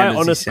 God damn, I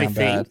honestly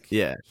think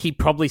bad. he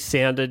probably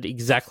sounded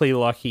exactly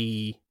like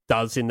he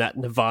does in that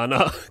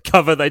Nirvana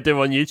cover they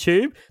do on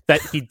YouTube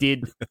that he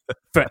did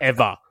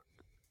forever.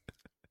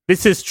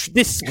 This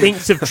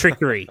stinks of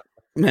trickery,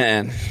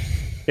 man.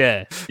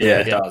 Yeah,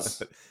 it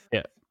does.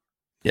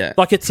 Yeah.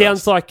 Like it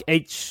sounds like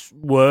each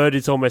word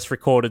is almost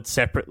recorded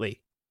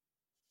separately.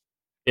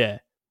 Yeah.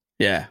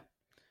 Yeah.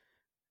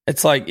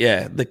 It's like,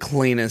 the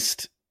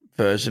cleanest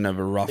version of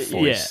a rough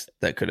voice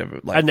that could ever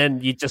and then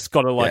you just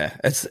gotta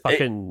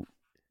fucking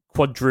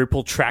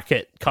quadruple track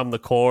it come the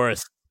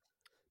chorus.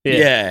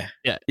 Yeah.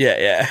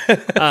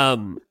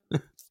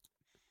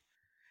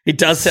 It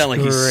does sound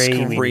like he's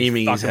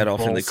screaming his head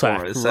off in the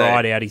chorus.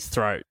 Right out his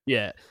throat.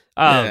 Yeah.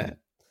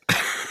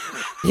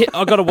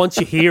 I gotta once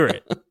you hear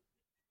it.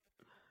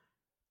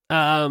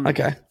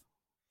 Okay.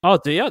 Oh,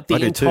 do you?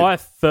 The entire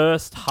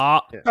first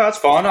half. No, that's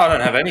fine. I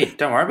don't have any.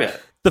 Don't worry about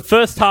it. The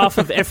first half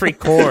of every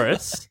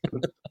chorus,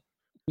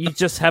 you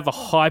just have a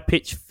high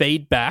pitched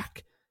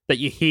feedback that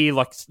you hear.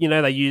 Like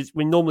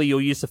normally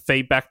you'll use the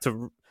feedback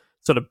to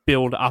sort of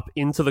build up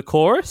into the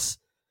chorus,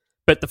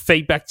 but the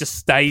feedback just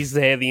stays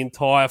there the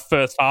entire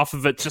first half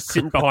of it, just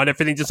sitting behind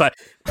everything, just like.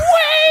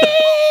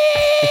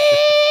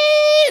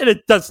 And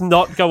it does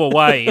not go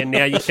away, and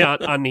now you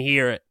can't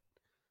unhear it.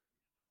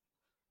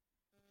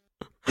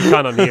 You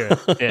can't unhear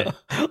it. Yeah.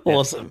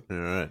 Awesome. All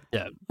right.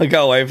 Yeah. I'll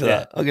go away for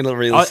that. I'm going to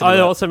re-listen I to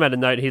that. also made a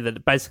note here that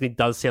it basically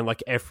does sound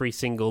like every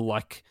single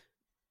like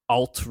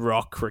alt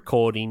rock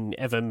recording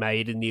ever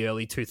made in the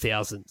early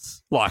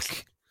 2000s.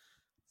 Like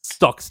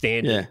stock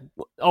standard.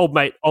 Yeah. Old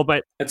mate.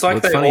 It's like Well,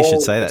 it's funny you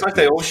should say that. It's like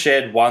they all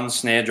shared one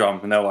snare drum,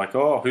 and they're like,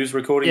 "Oh, who's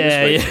recording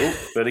this week? Yeah. Ooh,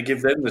 better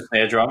give them the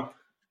snare drum."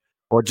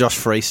 Or Josh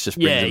Freese just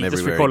brings them he just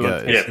everywhere he recorded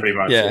goes. it. Yeah, pretty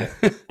much. Yeah.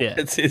 Yeah.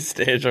 It's his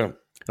stage drum.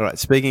 All right.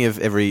 Speaking of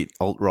every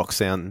alt rock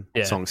song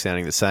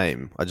sounding the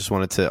same, I just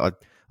wanted to.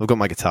 I've got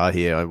my guitar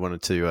here. I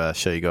wanted to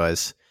show you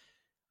guys.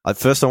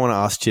 First, I want to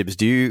ask Chibs,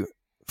 do you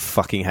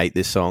fucking hate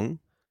this song?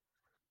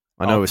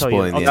 I know we're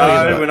spoiling the No,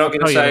 ending, we're not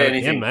going to say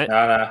anything, mate.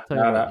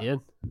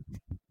 No.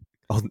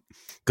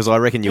 because I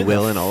reckon you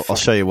will, and I'll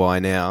show you why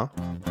now.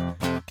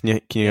 Can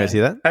you guys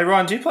hear that? Hey,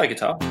 Ryan, do you play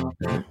guitar?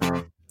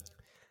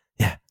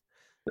 Yeah.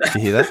 Did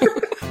you hear that?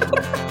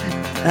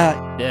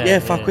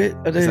 Fuck it.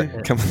 I do.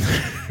 Come on.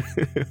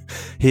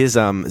 Here's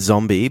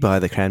Zombie by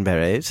the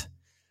Cranberries.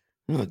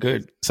 Oh,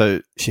 good.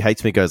 So She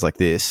Hates Me goes like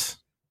this.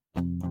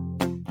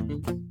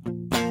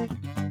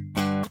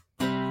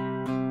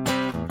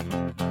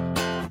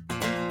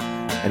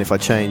 And if I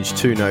change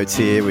two notes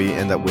here, we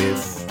end up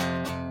with...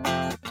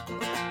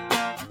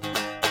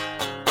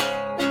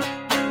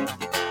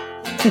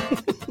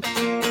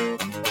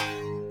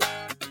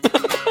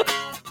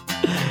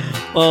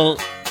 Well...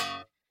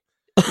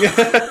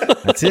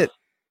 That's it.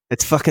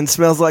 It fucking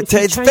smells like If you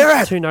Tate change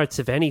Spirit. two notes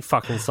of any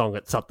fucking song,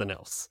 it's something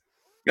else.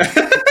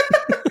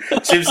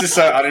 Chibs is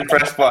so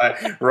unimpressed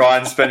by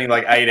Ryan spending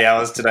like 8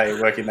 hours today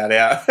working that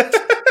out.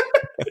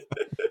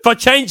 If I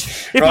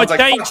change, Ryan's like,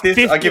 "Fuck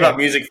this, I give up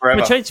music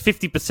forever." If I change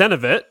 50%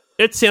 of it,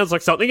 it sounds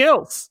like something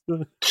else.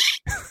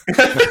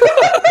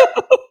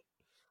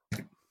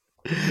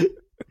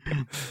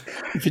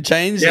 If you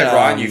change...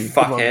 Ryan, you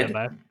Come on, fuckhead.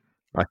 man.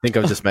 I think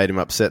I've just made him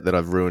upset that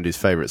I've ruined his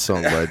favourite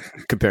song by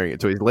comparing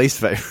it to his least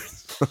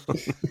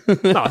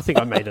favourite. No, I think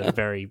I made a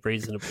very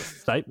reasonable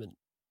statement.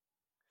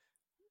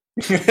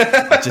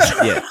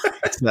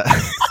 It's not-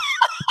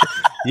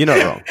 You're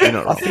not wrong. You're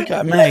not I wrong. think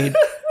I made...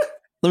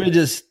 Let me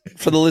just,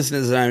 for the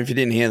listeners at home, if you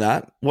didn't hear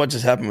that, what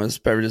just happened was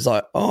Beveridge is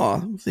like, "Oh,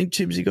 I think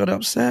Chibsy got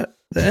upset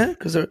there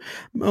because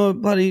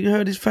bloody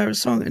heard his favourite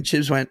song." And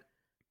Chibs went,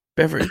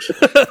 "Beveridge,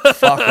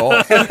 fuck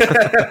off.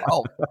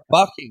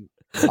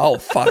 I'll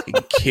fucking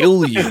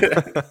kill you.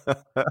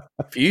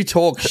 If you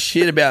talk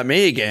shit about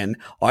me again,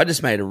 I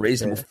just made a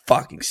reasonable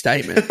fucking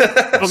statement. You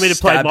want me to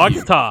play my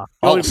guitar?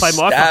 You want me to play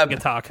my stab fucking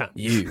guitar, cunt?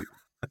 you."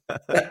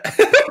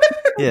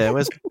 Yeah,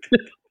 where's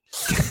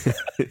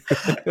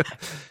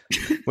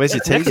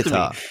your tin Next to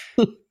guitar?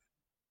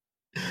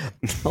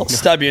 I'll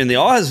stab you in the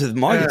eyes with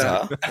my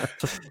guitar.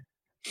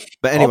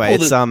 But anyway, I'll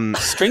pull it's the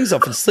strings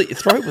off and slit your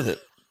throat with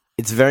it.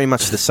 it's very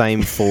much the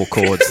same four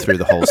chords through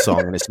the whole song,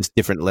 and it's just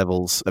different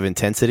levels of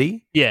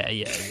intensity. Yeah,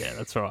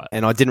 that's right.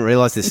 And I didn't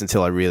realize this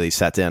until I really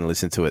sat down and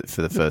listened to it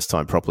for the first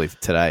time properly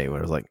today, where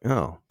I was like,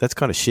 "Oh, that's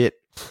kind of shit."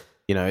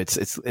 You know,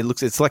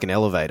 it's like an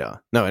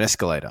elevator, no, an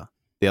escalator.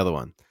 The other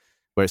one,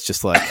 where it's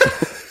just like, Where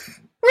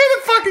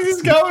the fuck is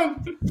this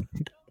going?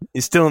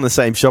 you're still in the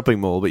same shopping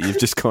mall, but you've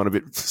just gone a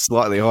bit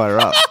slightly higher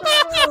up.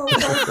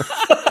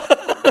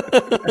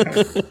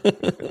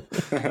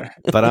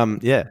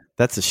 But yeah,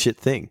 that's a shit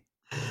thing.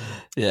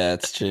 Yeah,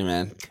 it's true,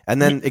 man.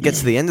 And then it gets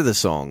to the end of the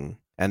song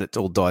and it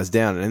all dies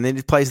down, and then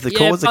it plays the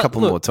chords a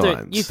couple more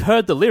times. Dude, you've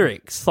heard the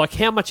lyrics. Like,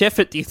 how much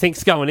effort do you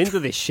think's going into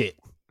this shit?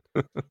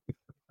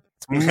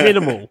 It's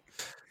minimal.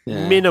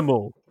 Yeah.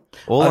 Minimal.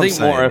 All I I'm think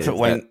more saying effort is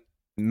went.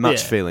 that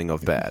much feeling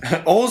of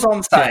bad. All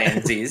I'm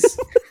saying is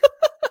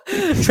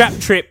Trap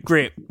Trip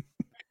Grip.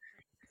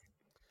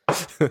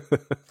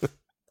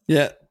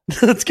 Yeah,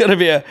 it's going to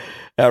be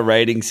our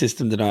rating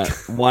system tonight.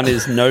 1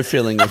 is no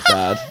feeling of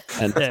bad,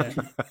 and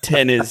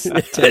 10 is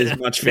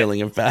much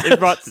feeling of bad. It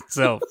writes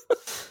itself.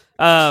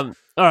 All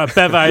right,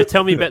 Bevo,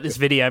 tell me about this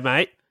video,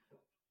 mate.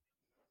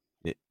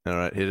 Yeah. All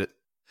right, hit it.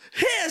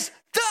 Here's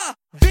the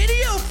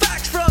video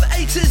facts from A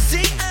to Z,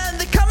 and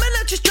they're coming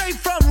at you straight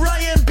from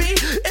Ryan B.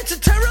 It's a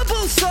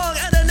terrible song,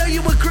 and I know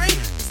you agree.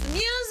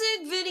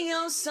 Music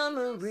video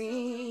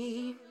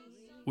summary.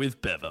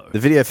 With Bevo. The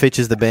video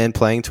features the band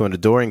playing to an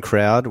adoring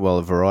crowd while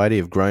a variety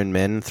of grown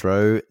men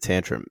throw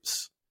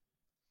tantrums.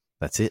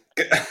 That's it.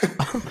 I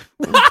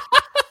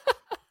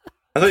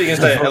thought you were going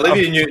to say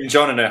Olivia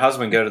Newton-John and her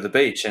husband go to the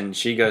beach and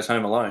she goes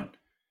home alone.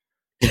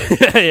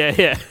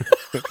 Yeah.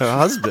 Her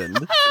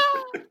husband?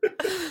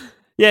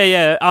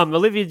 Yeah.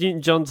 Olivia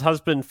Newton-John's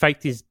husband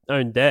faked his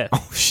own death.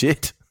 Oh,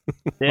 shit.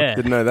 Yeah.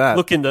 Didn't know that.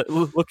 Look into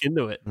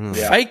it.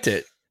 Yeah. Faked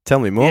it. Tell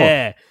me more.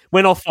 Yeah.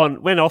 Went off on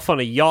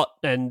a yacht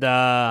and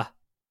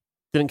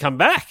didn't come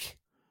back.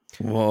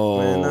 Whoa!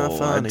 When I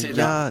found a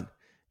yacht,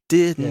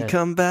 didn't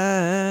come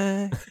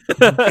back.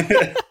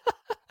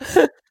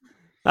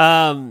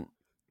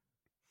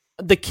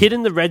 The kid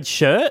in the red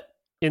shirt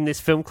in this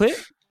film clip.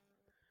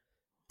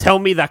 Tell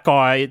me that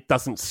guy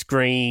doesn't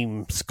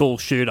scream school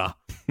shooter.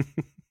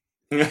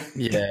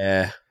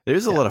 Yeah, There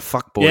is a lot of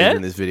fuckboys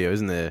in this video,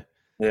 isn't there?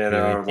 Yeah,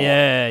 there are.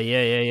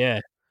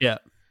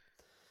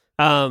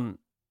 Yeah.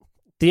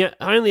 The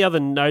only other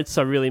notes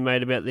I really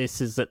made about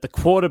this is that the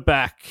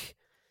quarterback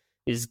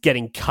is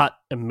getting cut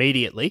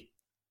immediately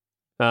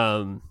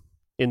in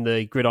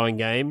the gridiron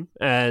game,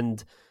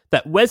 and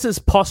that Wes's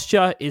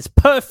posture is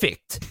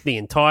perfect the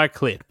entire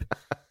clip.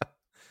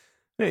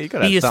 Yeah, you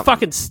got. He is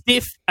fucking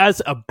stiff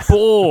as a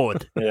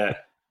board. Yeah.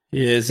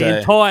 he is. The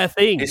entire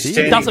thing. He's He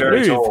standing doesn't very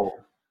move. tall.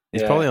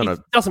 He's Yeah. probably on He a.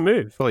 doesn't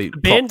move. Probably The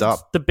band's,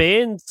 propped up. the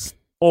band's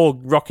all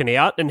rocking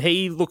out, and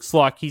he looks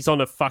like he's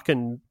on a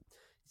fucking.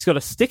 He's got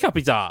a stick up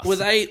his ass. Were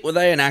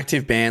they an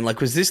active band?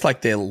 Like, was this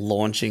like their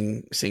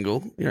launching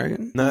single? You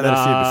reckon? No, they had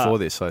a few before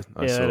this. I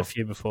yeah, saw. a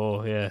few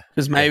before. Yeah.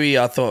 Because maybe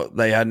I thought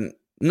they hadn't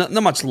not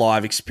much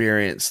live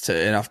experience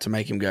enough to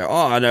make him go,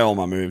 "Oh, I know all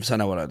my moves. I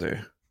know what I do."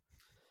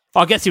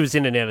 I guess he was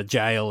in and out of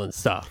jail and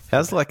stuff.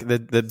 How's like they're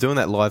doing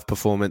that live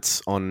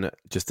performance on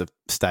just a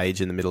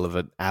stage in the middle of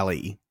an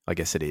alley? I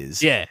guess it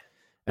is. Yeah.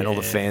 And all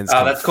the fans. Oh,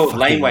 come that's called fucking-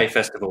 Laneway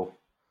Festival.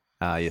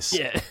 Ah, yes.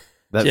 Yeah.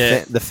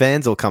 The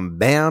fans will come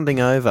bounding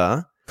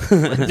over.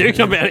 Do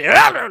come out here.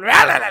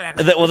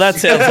 Well, that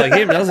sounds like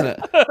him, doesn't it?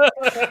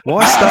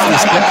 Why start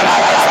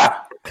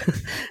your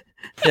set?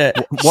 Yeah.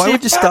 Why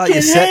would you start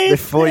your set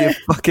before you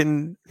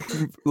fucking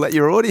let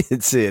your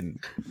audience in?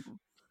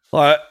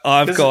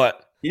 I've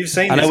got. You've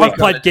seen I this. know I've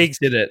played gigs.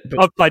 Did it?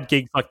 But I've played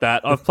gigs like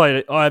that.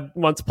 I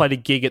once played a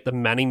gig at the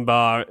Manning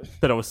Bar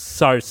that I was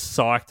so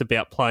psyched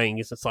about playing.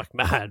 It's just like,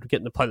 man, we're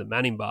getting to play the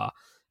Manning Bar,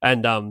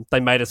 and they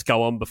made us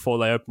go on before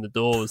they opened the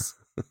doors,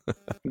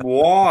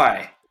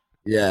 Why?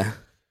 yeah.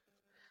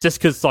 just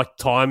because like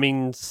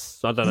timings.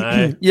 I don't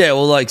know. Yeah.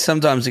 Well, like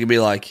sometimes it can be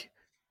like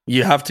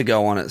you have to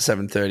go on at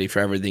 7:30 for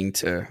everything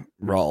to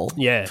roll.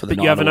 Yeah, for the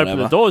but you night or haven't opened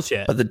the whatever. doors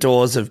yet. But the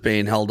doors have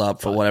been held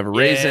up for whatever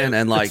reason,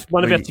 and like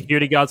one of our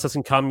security guards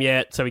hasn't come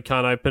yet, so we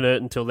can't open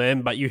it until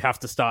then. But you have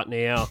to start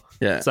now.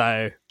 Yeah.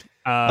 So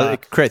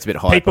It creates a bit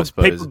of hype, I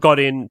suppose.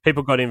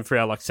 people got in for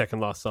our like second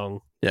last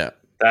song. yeah.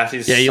 That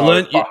is You so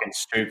learn- fucking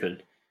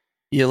stupid.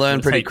 You learn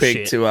It's pretty hate quick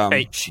shit. to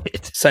Hate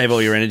shit. save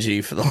all your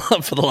energy for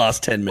the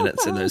last 10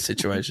 minutes in those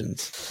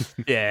situations.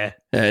 Yeah.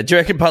 Do you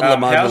reckon Puddle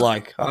might be how's-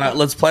 like, all right,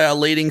 let's play our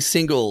leading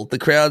single. The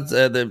crowd's,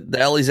 the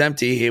alley's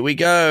empty. Here we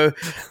go.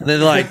 And they're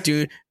like,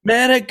 dude,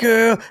 man, a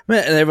girl.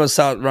 Man. And everyone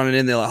start running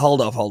in. They're like,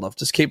 hold off.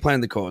 Just keep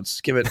playing the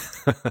chords.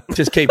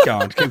 Just keep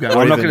going. Or I'm not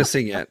even going to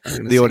sing yet.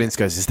 The audience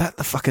goes, "Is that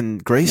the fucking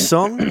Grease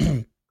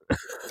song?"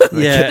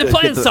 They're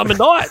playing Summer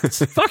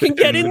Nights. Fucking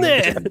get in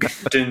there.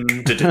 Dun,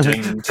 dun,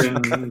 dun, dun,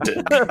 dun,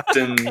 dun,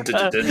 dun,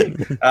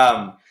 dun,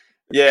 dun.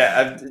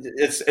 Yeah,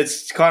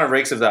 it's kind of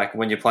reeks of that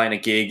when you're playing a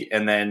gig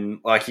and then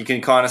like you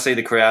can kind of see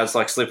the crowds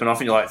like slipping off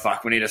and you're like,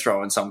 fuck, we need to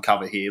throw in some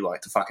cover here like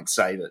to fucking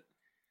save it.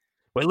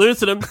 We're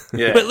losing them.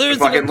 Yeah, We're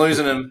losing fucking them.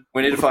 losing them.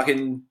 We need to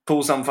fucking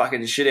pull some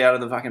fucking shit out of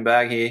the fucking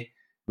bag here.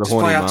 The Just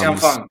play horny Uptown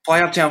mums. Funk.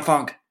 Play Uptown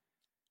Funk.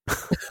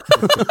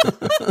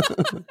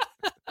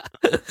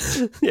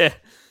 Yeah.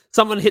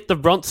 Someone hit the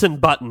Bronson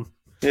button.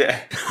 Yeah.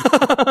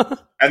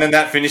 And then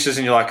that finishes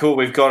and you're like, cool,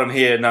 we've got him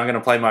here. Now I'm going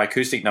to play my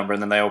acoustic number.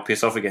 And then they all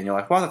piss off again. You're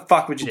like, why the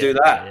fuck would you do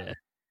that?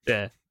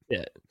 Yeah.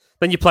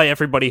 Then you play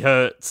Everybody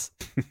Hurts.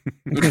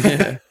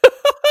 Then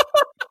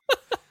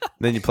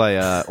you play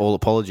All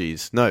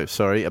Apologies. No,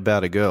 sorry,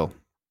 About a Girl.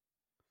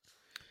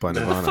 by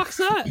Nirvana. What the fuck's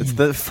that? It's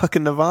the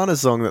fucking Nirvana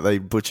song that they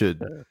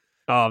butchered.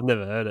 Oh, I've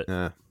never heard it.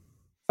 Yeah.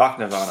 Fuck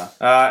Nirvana.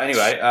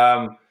 Anyway,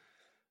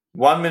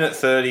 1 minute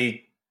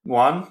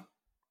 31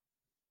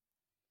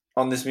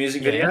 on this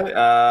music video.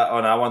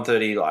 Oh no,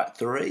 1:30, like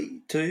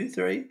 3, 2,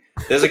 3.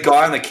 There's a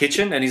guy in the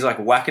kitchen and he's like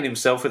whacking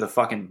himself with a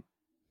fucking,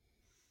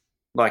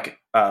 like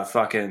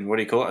fucking, what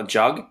do you call it? A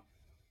jug.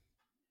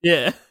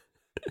 Yeah.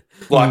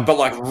 But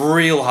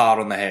real hard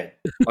on the head,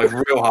 like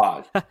real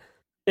hard.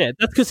 Yeah,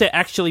 that's because they're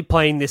actually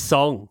playing this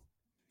song.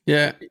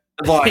 Yeah.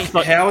 Like,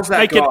 how is that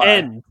Make guy it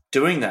end.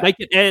 doing that? Make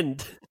it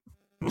end.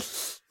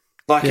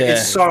 Like,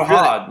 it's so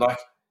hard. Like,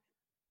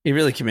 he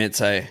really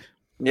commits, eh?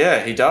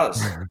 Yeah, he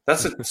does.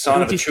 That's a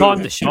sign of a It's true.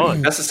 time to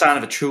shine. That's a sign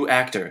of a true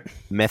actor.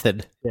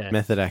 Method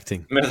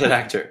acting. Method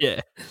actor.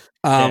 Yeah.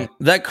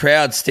 That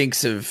crowd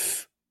stinks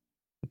of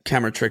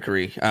camera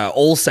trickery.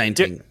 All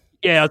sainting.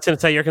 Yeah, I was going to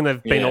say, you reckon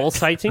they've been all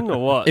sainting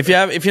or what? If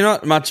you're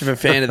not much of a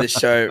fan of this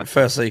show,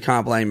 firstly, you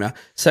can't blame you.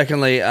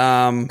 Secondly,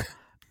 one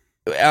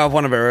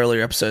of our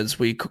earlier episodes,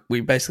 we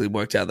basically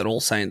worked out that All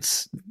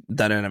Saints,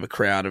 they don't have a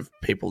crowd of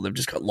people. They've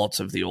just got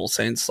lots of the All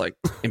Saints like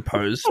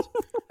imposed,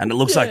 and it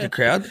looks like a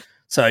crowd.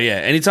 So yeah,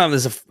 anytime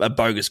there's a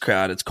bogus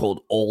crowd, it's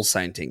called All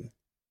Sainting.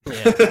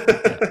 Yeah.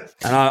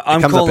 And I'm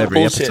comes up calling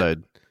every bullshit.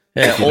 episode.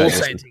 Yeah, All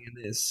Sainting, and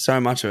there's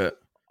so much of it.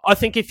 I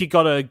think if you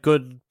got a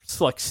good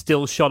like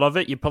still shot of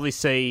it, you probably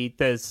see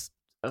there's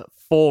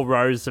 4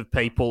 rows of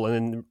people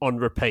and then on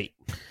repeat.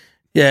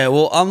 Yeah,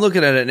 well, I'm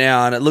looking at it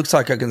now, and it looks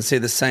like I can see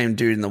the same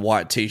dude in the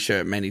white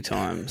T-shirt many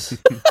times.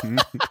 Do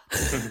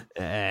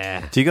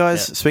you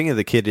guys, speaking of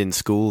the kid in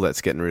school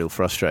that's getting real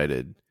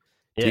frustrated,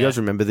 do you guys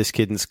remember this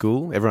kid in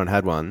school? Everyone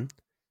had one.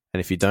 And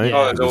if you don't...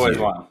 there's always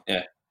one.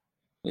 Yeah.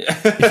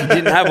 If you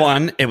didn't have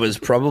one, it was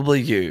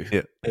probably you.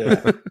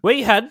 Yeah.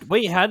 We had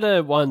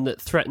one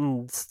that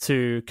threatened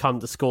to come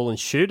to school and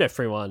shoot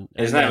everyone.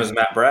 His name was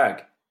Matt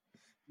Bragg.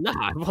 No,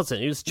 it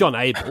wasn't. It was John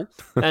Abel.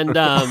 And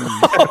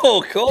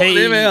call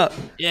him out.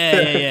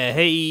 Yeah.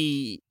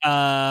 He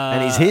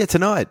and he's here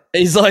tonight.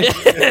 He's like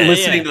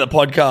listening to the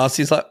podcast.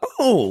 He's like,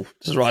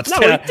 just writes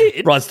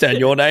down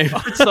your name.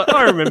 It's like,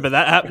 I remember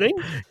that happening.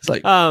 It's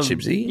like,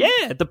 Chibsy.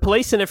 Yeah, the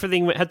police and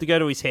everything had to go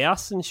to his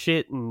house and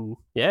shit, and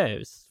yeah, it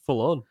was full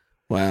on.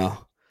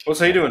 Wow. What's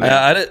he doing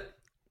now?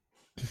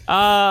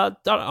 I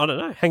don't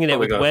know. Hanging out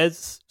with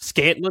Wes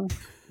Scantlin.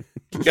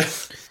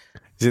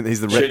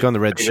 He's the red guy in the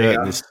red shirt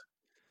in this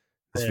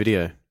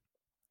video.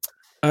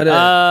 I had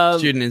a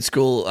student in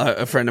school,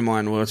 a friend of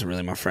mine, wasn't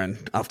really my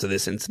friend after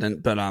this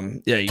incident, but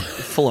he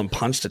full on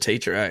punched a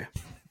teacher, eh?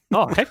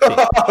 Oh, hectic.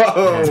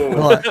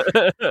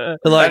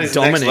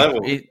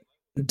 Like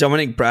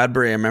Dominic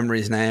Bradbury, I remember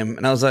his name,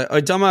 and I was like, "Oh,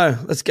 Domo,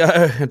 let's go."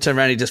 And turned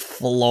around, he just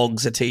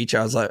flogs a teacher.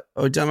 I was like,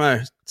 "Oh,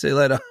 Domo, see you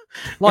later."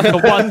 Like a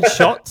one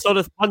shot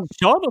or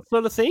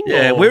sort of thing?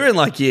 Yeah, or? we were in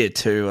like year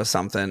 2 or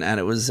something, and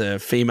it was a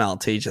female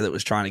teacher that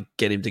was trying to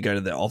get him to go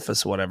to the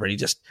office or whatever, and he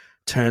just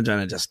turns around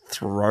and just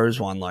throws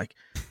one,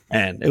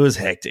 and it was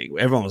hectic.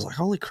 Everyone was like,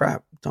 "Holy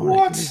crap, Dominic!"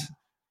 What?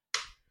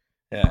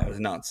 Yeah, it was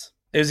nuts.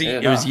 It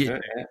was.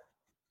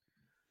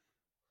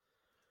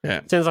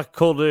 Yeah. Sounds like a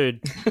cool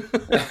dude.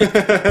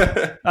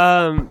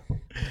 All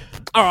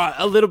right,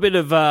 a little bit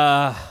of.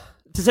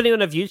 Does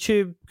anyone have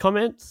YouTube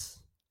comments?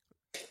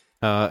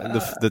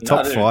 The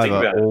top 5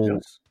 are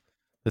all.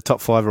 The top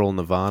 5 are all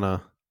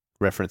Nirvana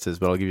references,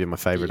 but I'll give you my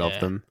favorite of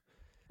them.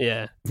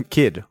 Yeah.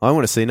 Kid, I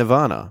want to see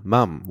Nirvana.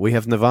 Mum, we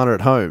have Nirvana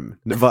at home.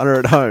 Nirvana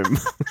at home.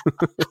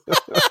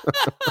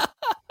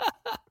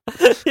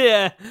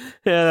 Yeah,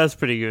 that's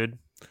pretty good.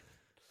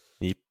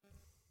 Yep.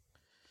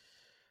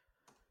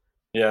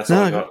 Yeah, that's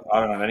all I got. I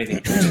don't have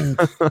anything.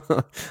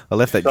 I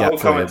left that gap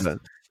for you. But...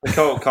 The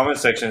whole comment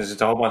section is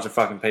just a whole bunch of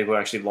fucking people who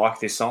actually like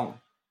this song.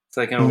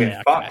 So they can all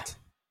get fucked.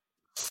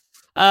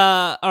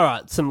 All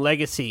right, some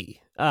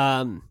legacy.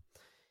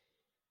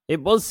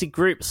 It was the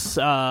group's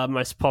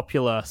most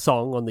popular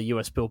song on the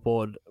US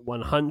Billboard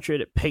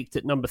 100. It peaked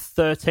at number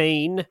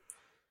 13.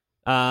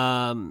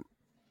 What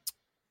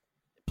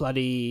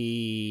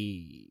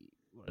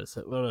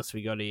else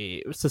we got here?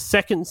 It was the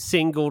second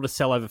single to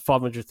sell over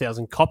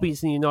 500,000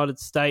 copies in the United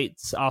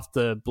States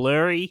after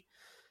Blurry.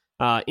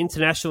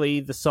 Internationally,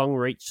 the song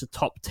reached the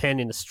top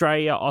 10 in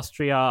Australia,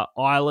 Austria,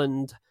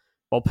 Ireland,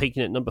 while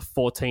peaking at number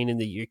 14 in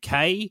the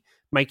UK,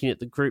 making it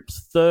the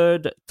group's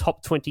 3rd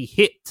top 20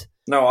 hit.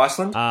 No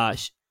Iceland?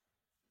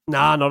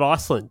 Nah, not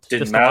Iceland.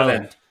 Didn't matter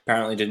then.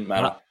 Apparently didn't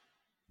matter.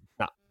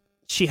 No.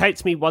 She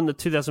Hates Me won the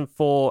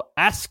 2004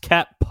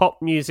 ASCAP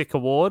Pop Music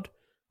Award.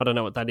 I don't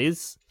know what that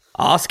is.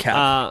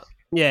 ASCAP?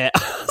 Yeah,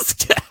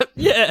 ASCAP.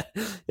 Yeah.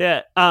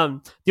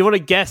 Do you want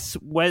to guess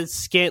Wes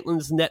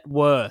Scantlin's net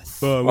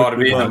worth? It'd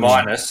be in the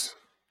minus.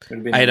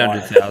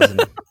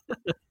 800,000.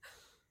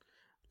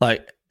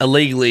 Like,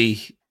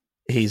 illegally,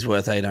 he's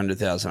worth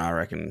 800,000, I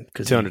reckon.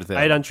 200,000.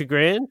 800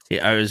 grand? He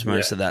owes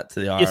most of that to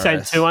the IRS. You're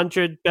saying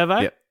 200, Bevo?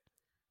 Yep.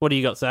 What do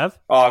you got, Sav?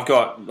 Oh, I've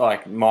got,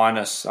 like,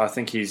 minus. I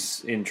think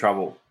he's in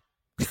trouble.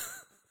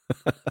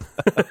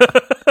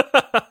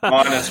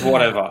 Minus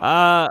whatever.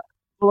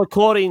 Well,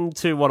 according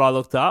to what I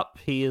looked up,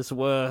 he is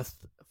worth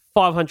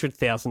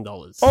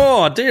 $500,000.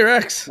 Oh,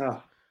 DRX.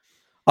 Oh.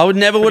 I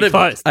never would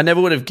close.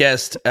 have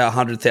guessed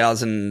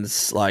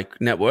 100,000's like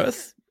net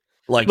worth.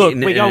 Like, Look,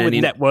 we're going with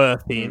net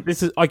worth here.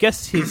 This is, I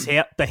guess,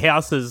 the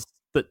houses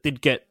that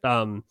did get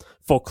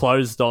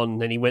foreclosed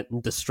on, and he went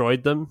and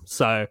destroyed them.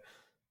 So,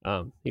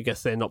 I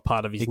guess they're not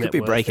part of his. He net could be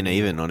worth breaking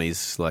anymore. even on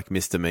his like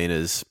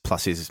misdemeanors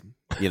plus his,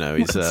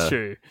 his That's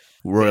true.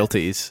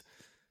 royalties.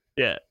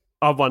 Yeah,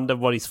 I wonder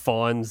what his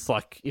fines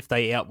like if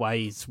they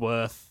outweigh his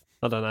worth.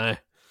 I don't know.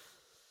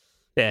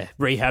 Yeah,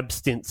 rehab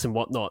stints and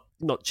whatnot.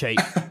 Not cheap.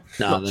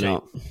 No, they're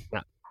not.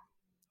 No.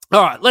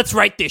 All right, let's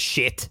rate this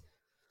shit.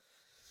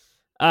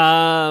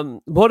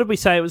 What did we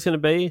say it was going to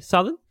be,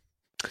 Southern?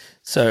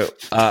 So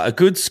a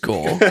good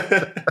score.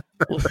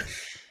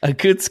 A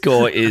good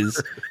score is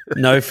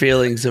no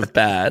feelings of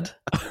bad.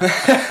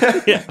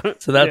 Yeah.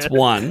 So that's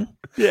 1.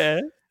 Yeah.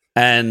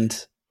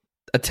 And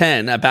a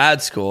 10, a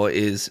bad score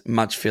is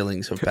much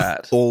feelings of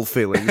bad. All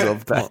feelings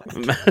of bad.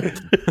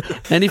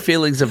 Any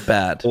feelings of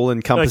bad. All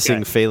encompassing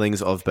Okay.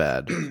 feelings of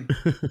bad.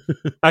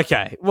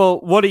 Okay. Well,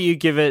 what do you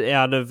give it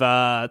out of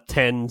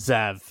 10,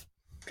 Zav?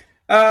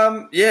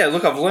 Yeah,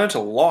 look, I've learnt a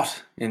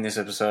lot in this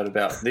episode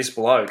about this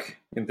bloke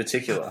in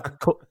particular.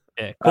 Cool.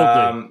 Yeah,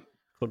 cool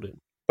dude.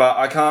 But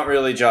I can't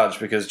really judge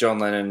because John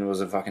Lennon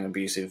was a fucking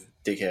abusive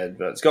dickhead,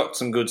 but it's got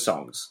some good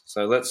songs.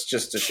 So let's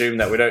just assume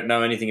that we don't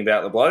know anything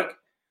about the bloke.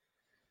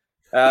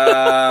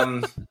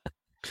 Well,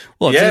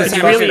 yeah, Can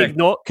you really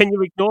ignore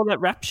that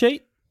rap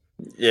sheet?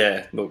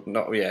 Yeah, look,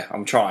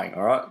 I'm trying,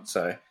 all right?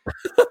 So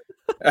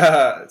 3.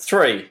 I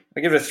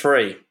give it a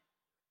 3.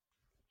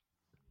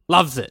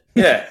 Loves it.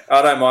 Yeah,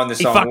 I don't mind this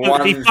He song.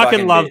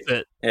 fucking, loves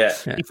bit.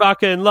 it. Yeah. He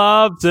fucking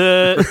loves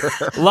it.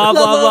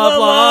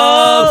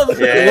 love.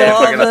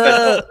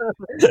 Yeah,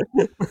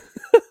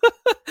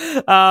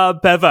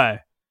 Bevo,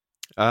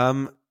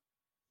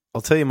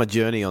 I'll tell you my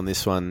journey on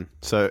this one.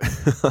 So,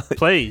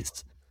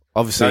 please.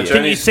 obviously, No,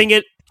 Can you sing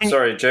it?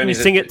 Sorry, Can you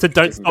Journey's sing a it to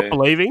 "Don't Stop bit.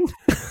 Believing"?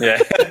 Yeah.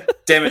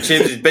 Damn it,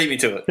 Chips, he's beat me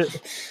to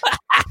it.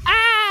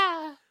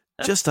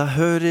 just I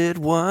heard it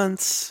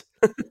once.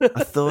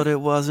 I thought it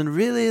wasn't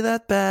really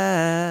that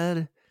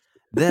bad.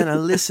 Then I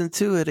listened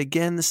to it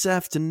again this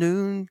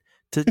afternoon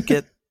to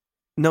get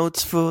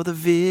notes for the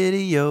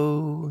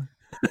video.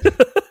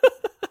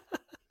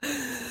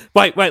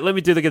 Wait, let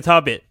me do the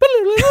guitar bit.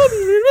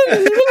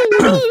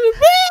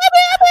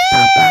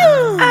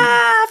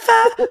 I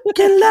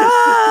fucking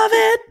love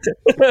it.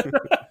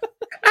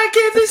 I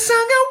give this song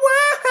a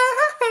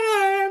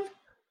word.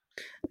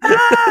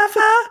 I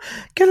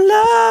fucking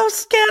love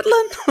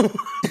Scantlin.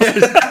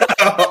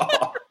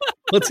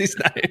 What's his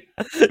name?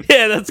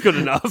 Yeah, that's good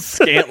enough.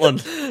 Scantlin.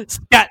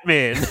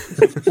 Scatman.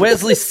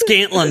 Wesley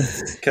Scantlin.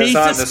 Because He's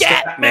I'm a the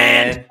scat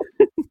man.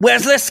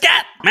 Wesley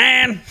Scat,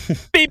 man.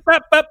 Beep,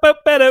 bop, bop,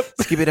 bop, bop, up.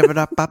 Skip it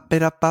up, up,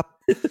 it up.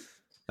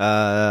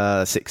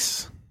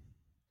 6.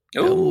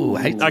 Ooh,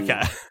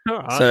 Okay. All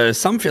right. So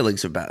some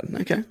feelings are bad.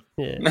 Okay.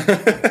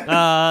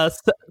 Yeah.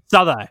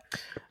 Southo.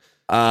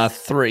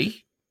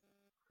 3.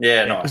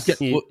 Yeah, nice.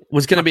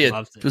 Was going to be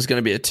Loves it. was going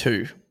to be a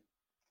 2.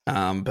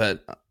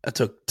 But I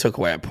took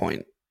away a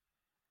point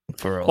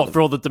for all.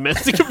 For all the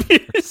domestic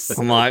abuse.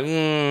 I'm like,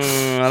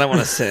 I don't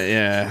want to say.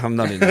 Yeah, I'm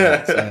not into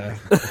that. So.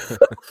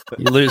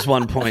 You lose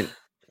 1 point.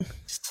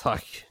 It's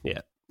like, yeah,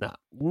 no.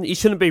 You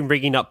shouldn't be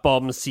rigging up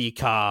bombs to your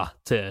car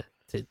to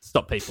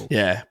stop people.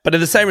 Yeah, but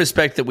in the same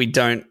respect that we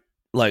don't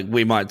like,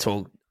 we might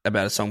talk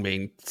about a song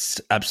being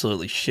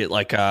absolutely shit,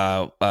 like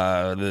the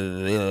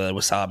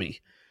Wasabi.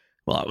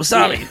 Well,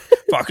 Wasabi,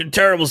 fucking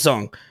terrible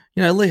song.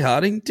 You know, Lee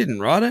Harding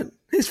didn't write it.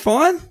 He's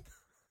fine.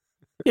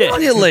 Yeah.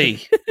 On you,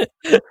 Lee.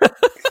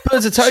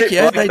 Birds of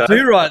Tokyo, Shit, they though.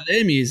 do write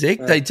their music.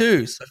 They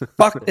do. So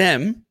fuck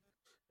them.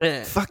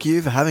 Yeah. Fuck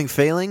you for having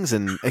feelings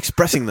and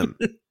expressing them.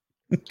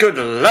 Good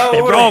lord.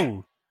 They're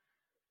wrong.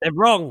 They're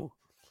wrong.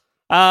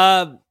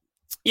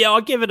 Yeah,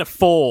 I'll give it a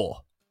 4.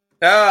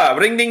 Ah,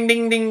 ring ding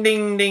ding ding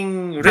ding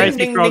ding. Ring Crazy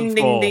ding Frog ding 4.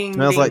 ding ding.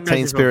 Smells like Crazy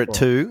Teen Frog Spirit 4.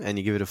 2, and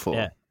you give it a 4.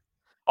 Yeah.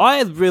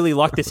 I really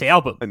like this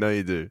album. I know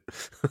you do.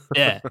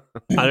 Yeah,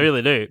 I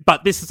really do.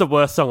 But this is the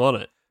worst song on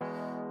it.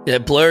 Yeah,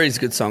 Blurry's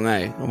a good song,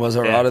 eh? Was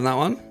I right in that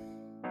one?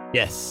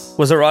 Yes.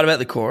 Was I right about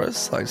the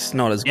chorus? Like, it's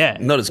not as not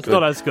as it's good.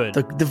 not as good.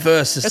 The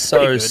verse is It's so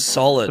pretty good.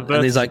 solid, The verse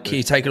and he's is like, good. "Can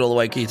you take it all the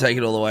way? Can you take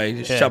it all the way?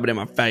 Just Yeah. shove it in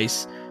my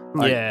face."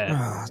 Like,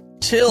 Yeah.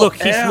 chill. Look,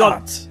 he's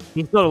out.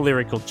 he's not a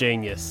lyrical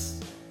genius.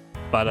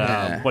 But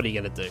Yeah. what are you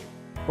going to do?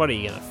 What are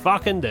you going to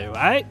fucking do,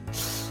 eh?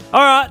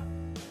 All right.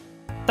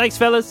 Thanks,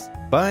 fellas.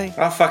 Bye.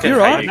 I fucking You're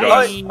hate right. you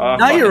guys. No, I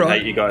no, you're fucking right.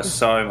 hate you guys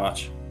so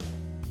much.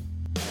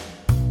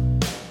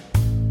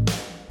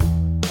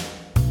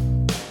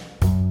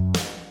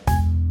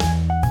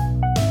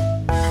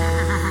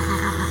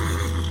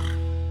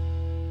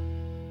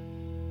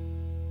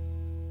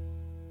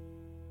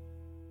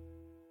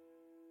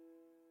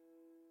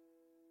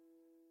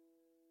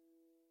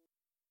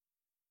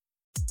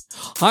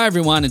 Hi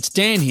everyone, it's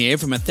Dan here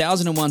from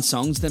 1001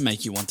 Songs That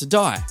Make You Want to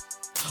Die.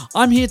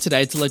 I'm here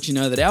today to let you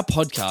know that our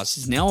podcast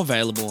is now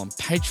available on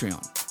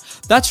Patreon.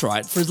 That's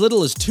right, for as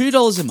little as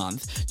 $2 a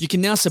month, you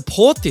can now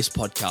support this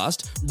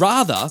podcast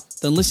rather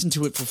than listen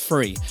to it for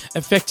free,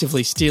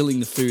 effectively stealing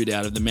the food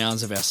out of the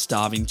mouths of our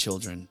starving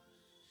children.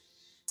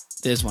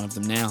 There's one of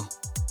them now.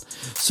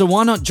 So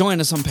why not join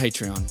us on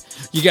Patreon?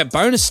 You get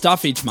bonus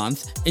stuff each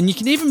month, and you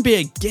can even be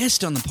a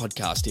guest on the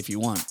podcast if you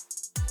want.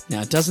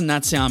 Now, doesn't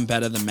that sound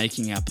better than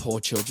making our poor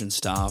children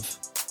starve?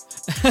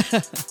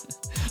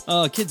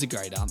 Oh, kids are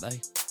great, aren't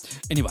they?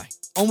 Anyway,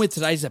 on with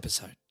today's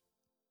episode.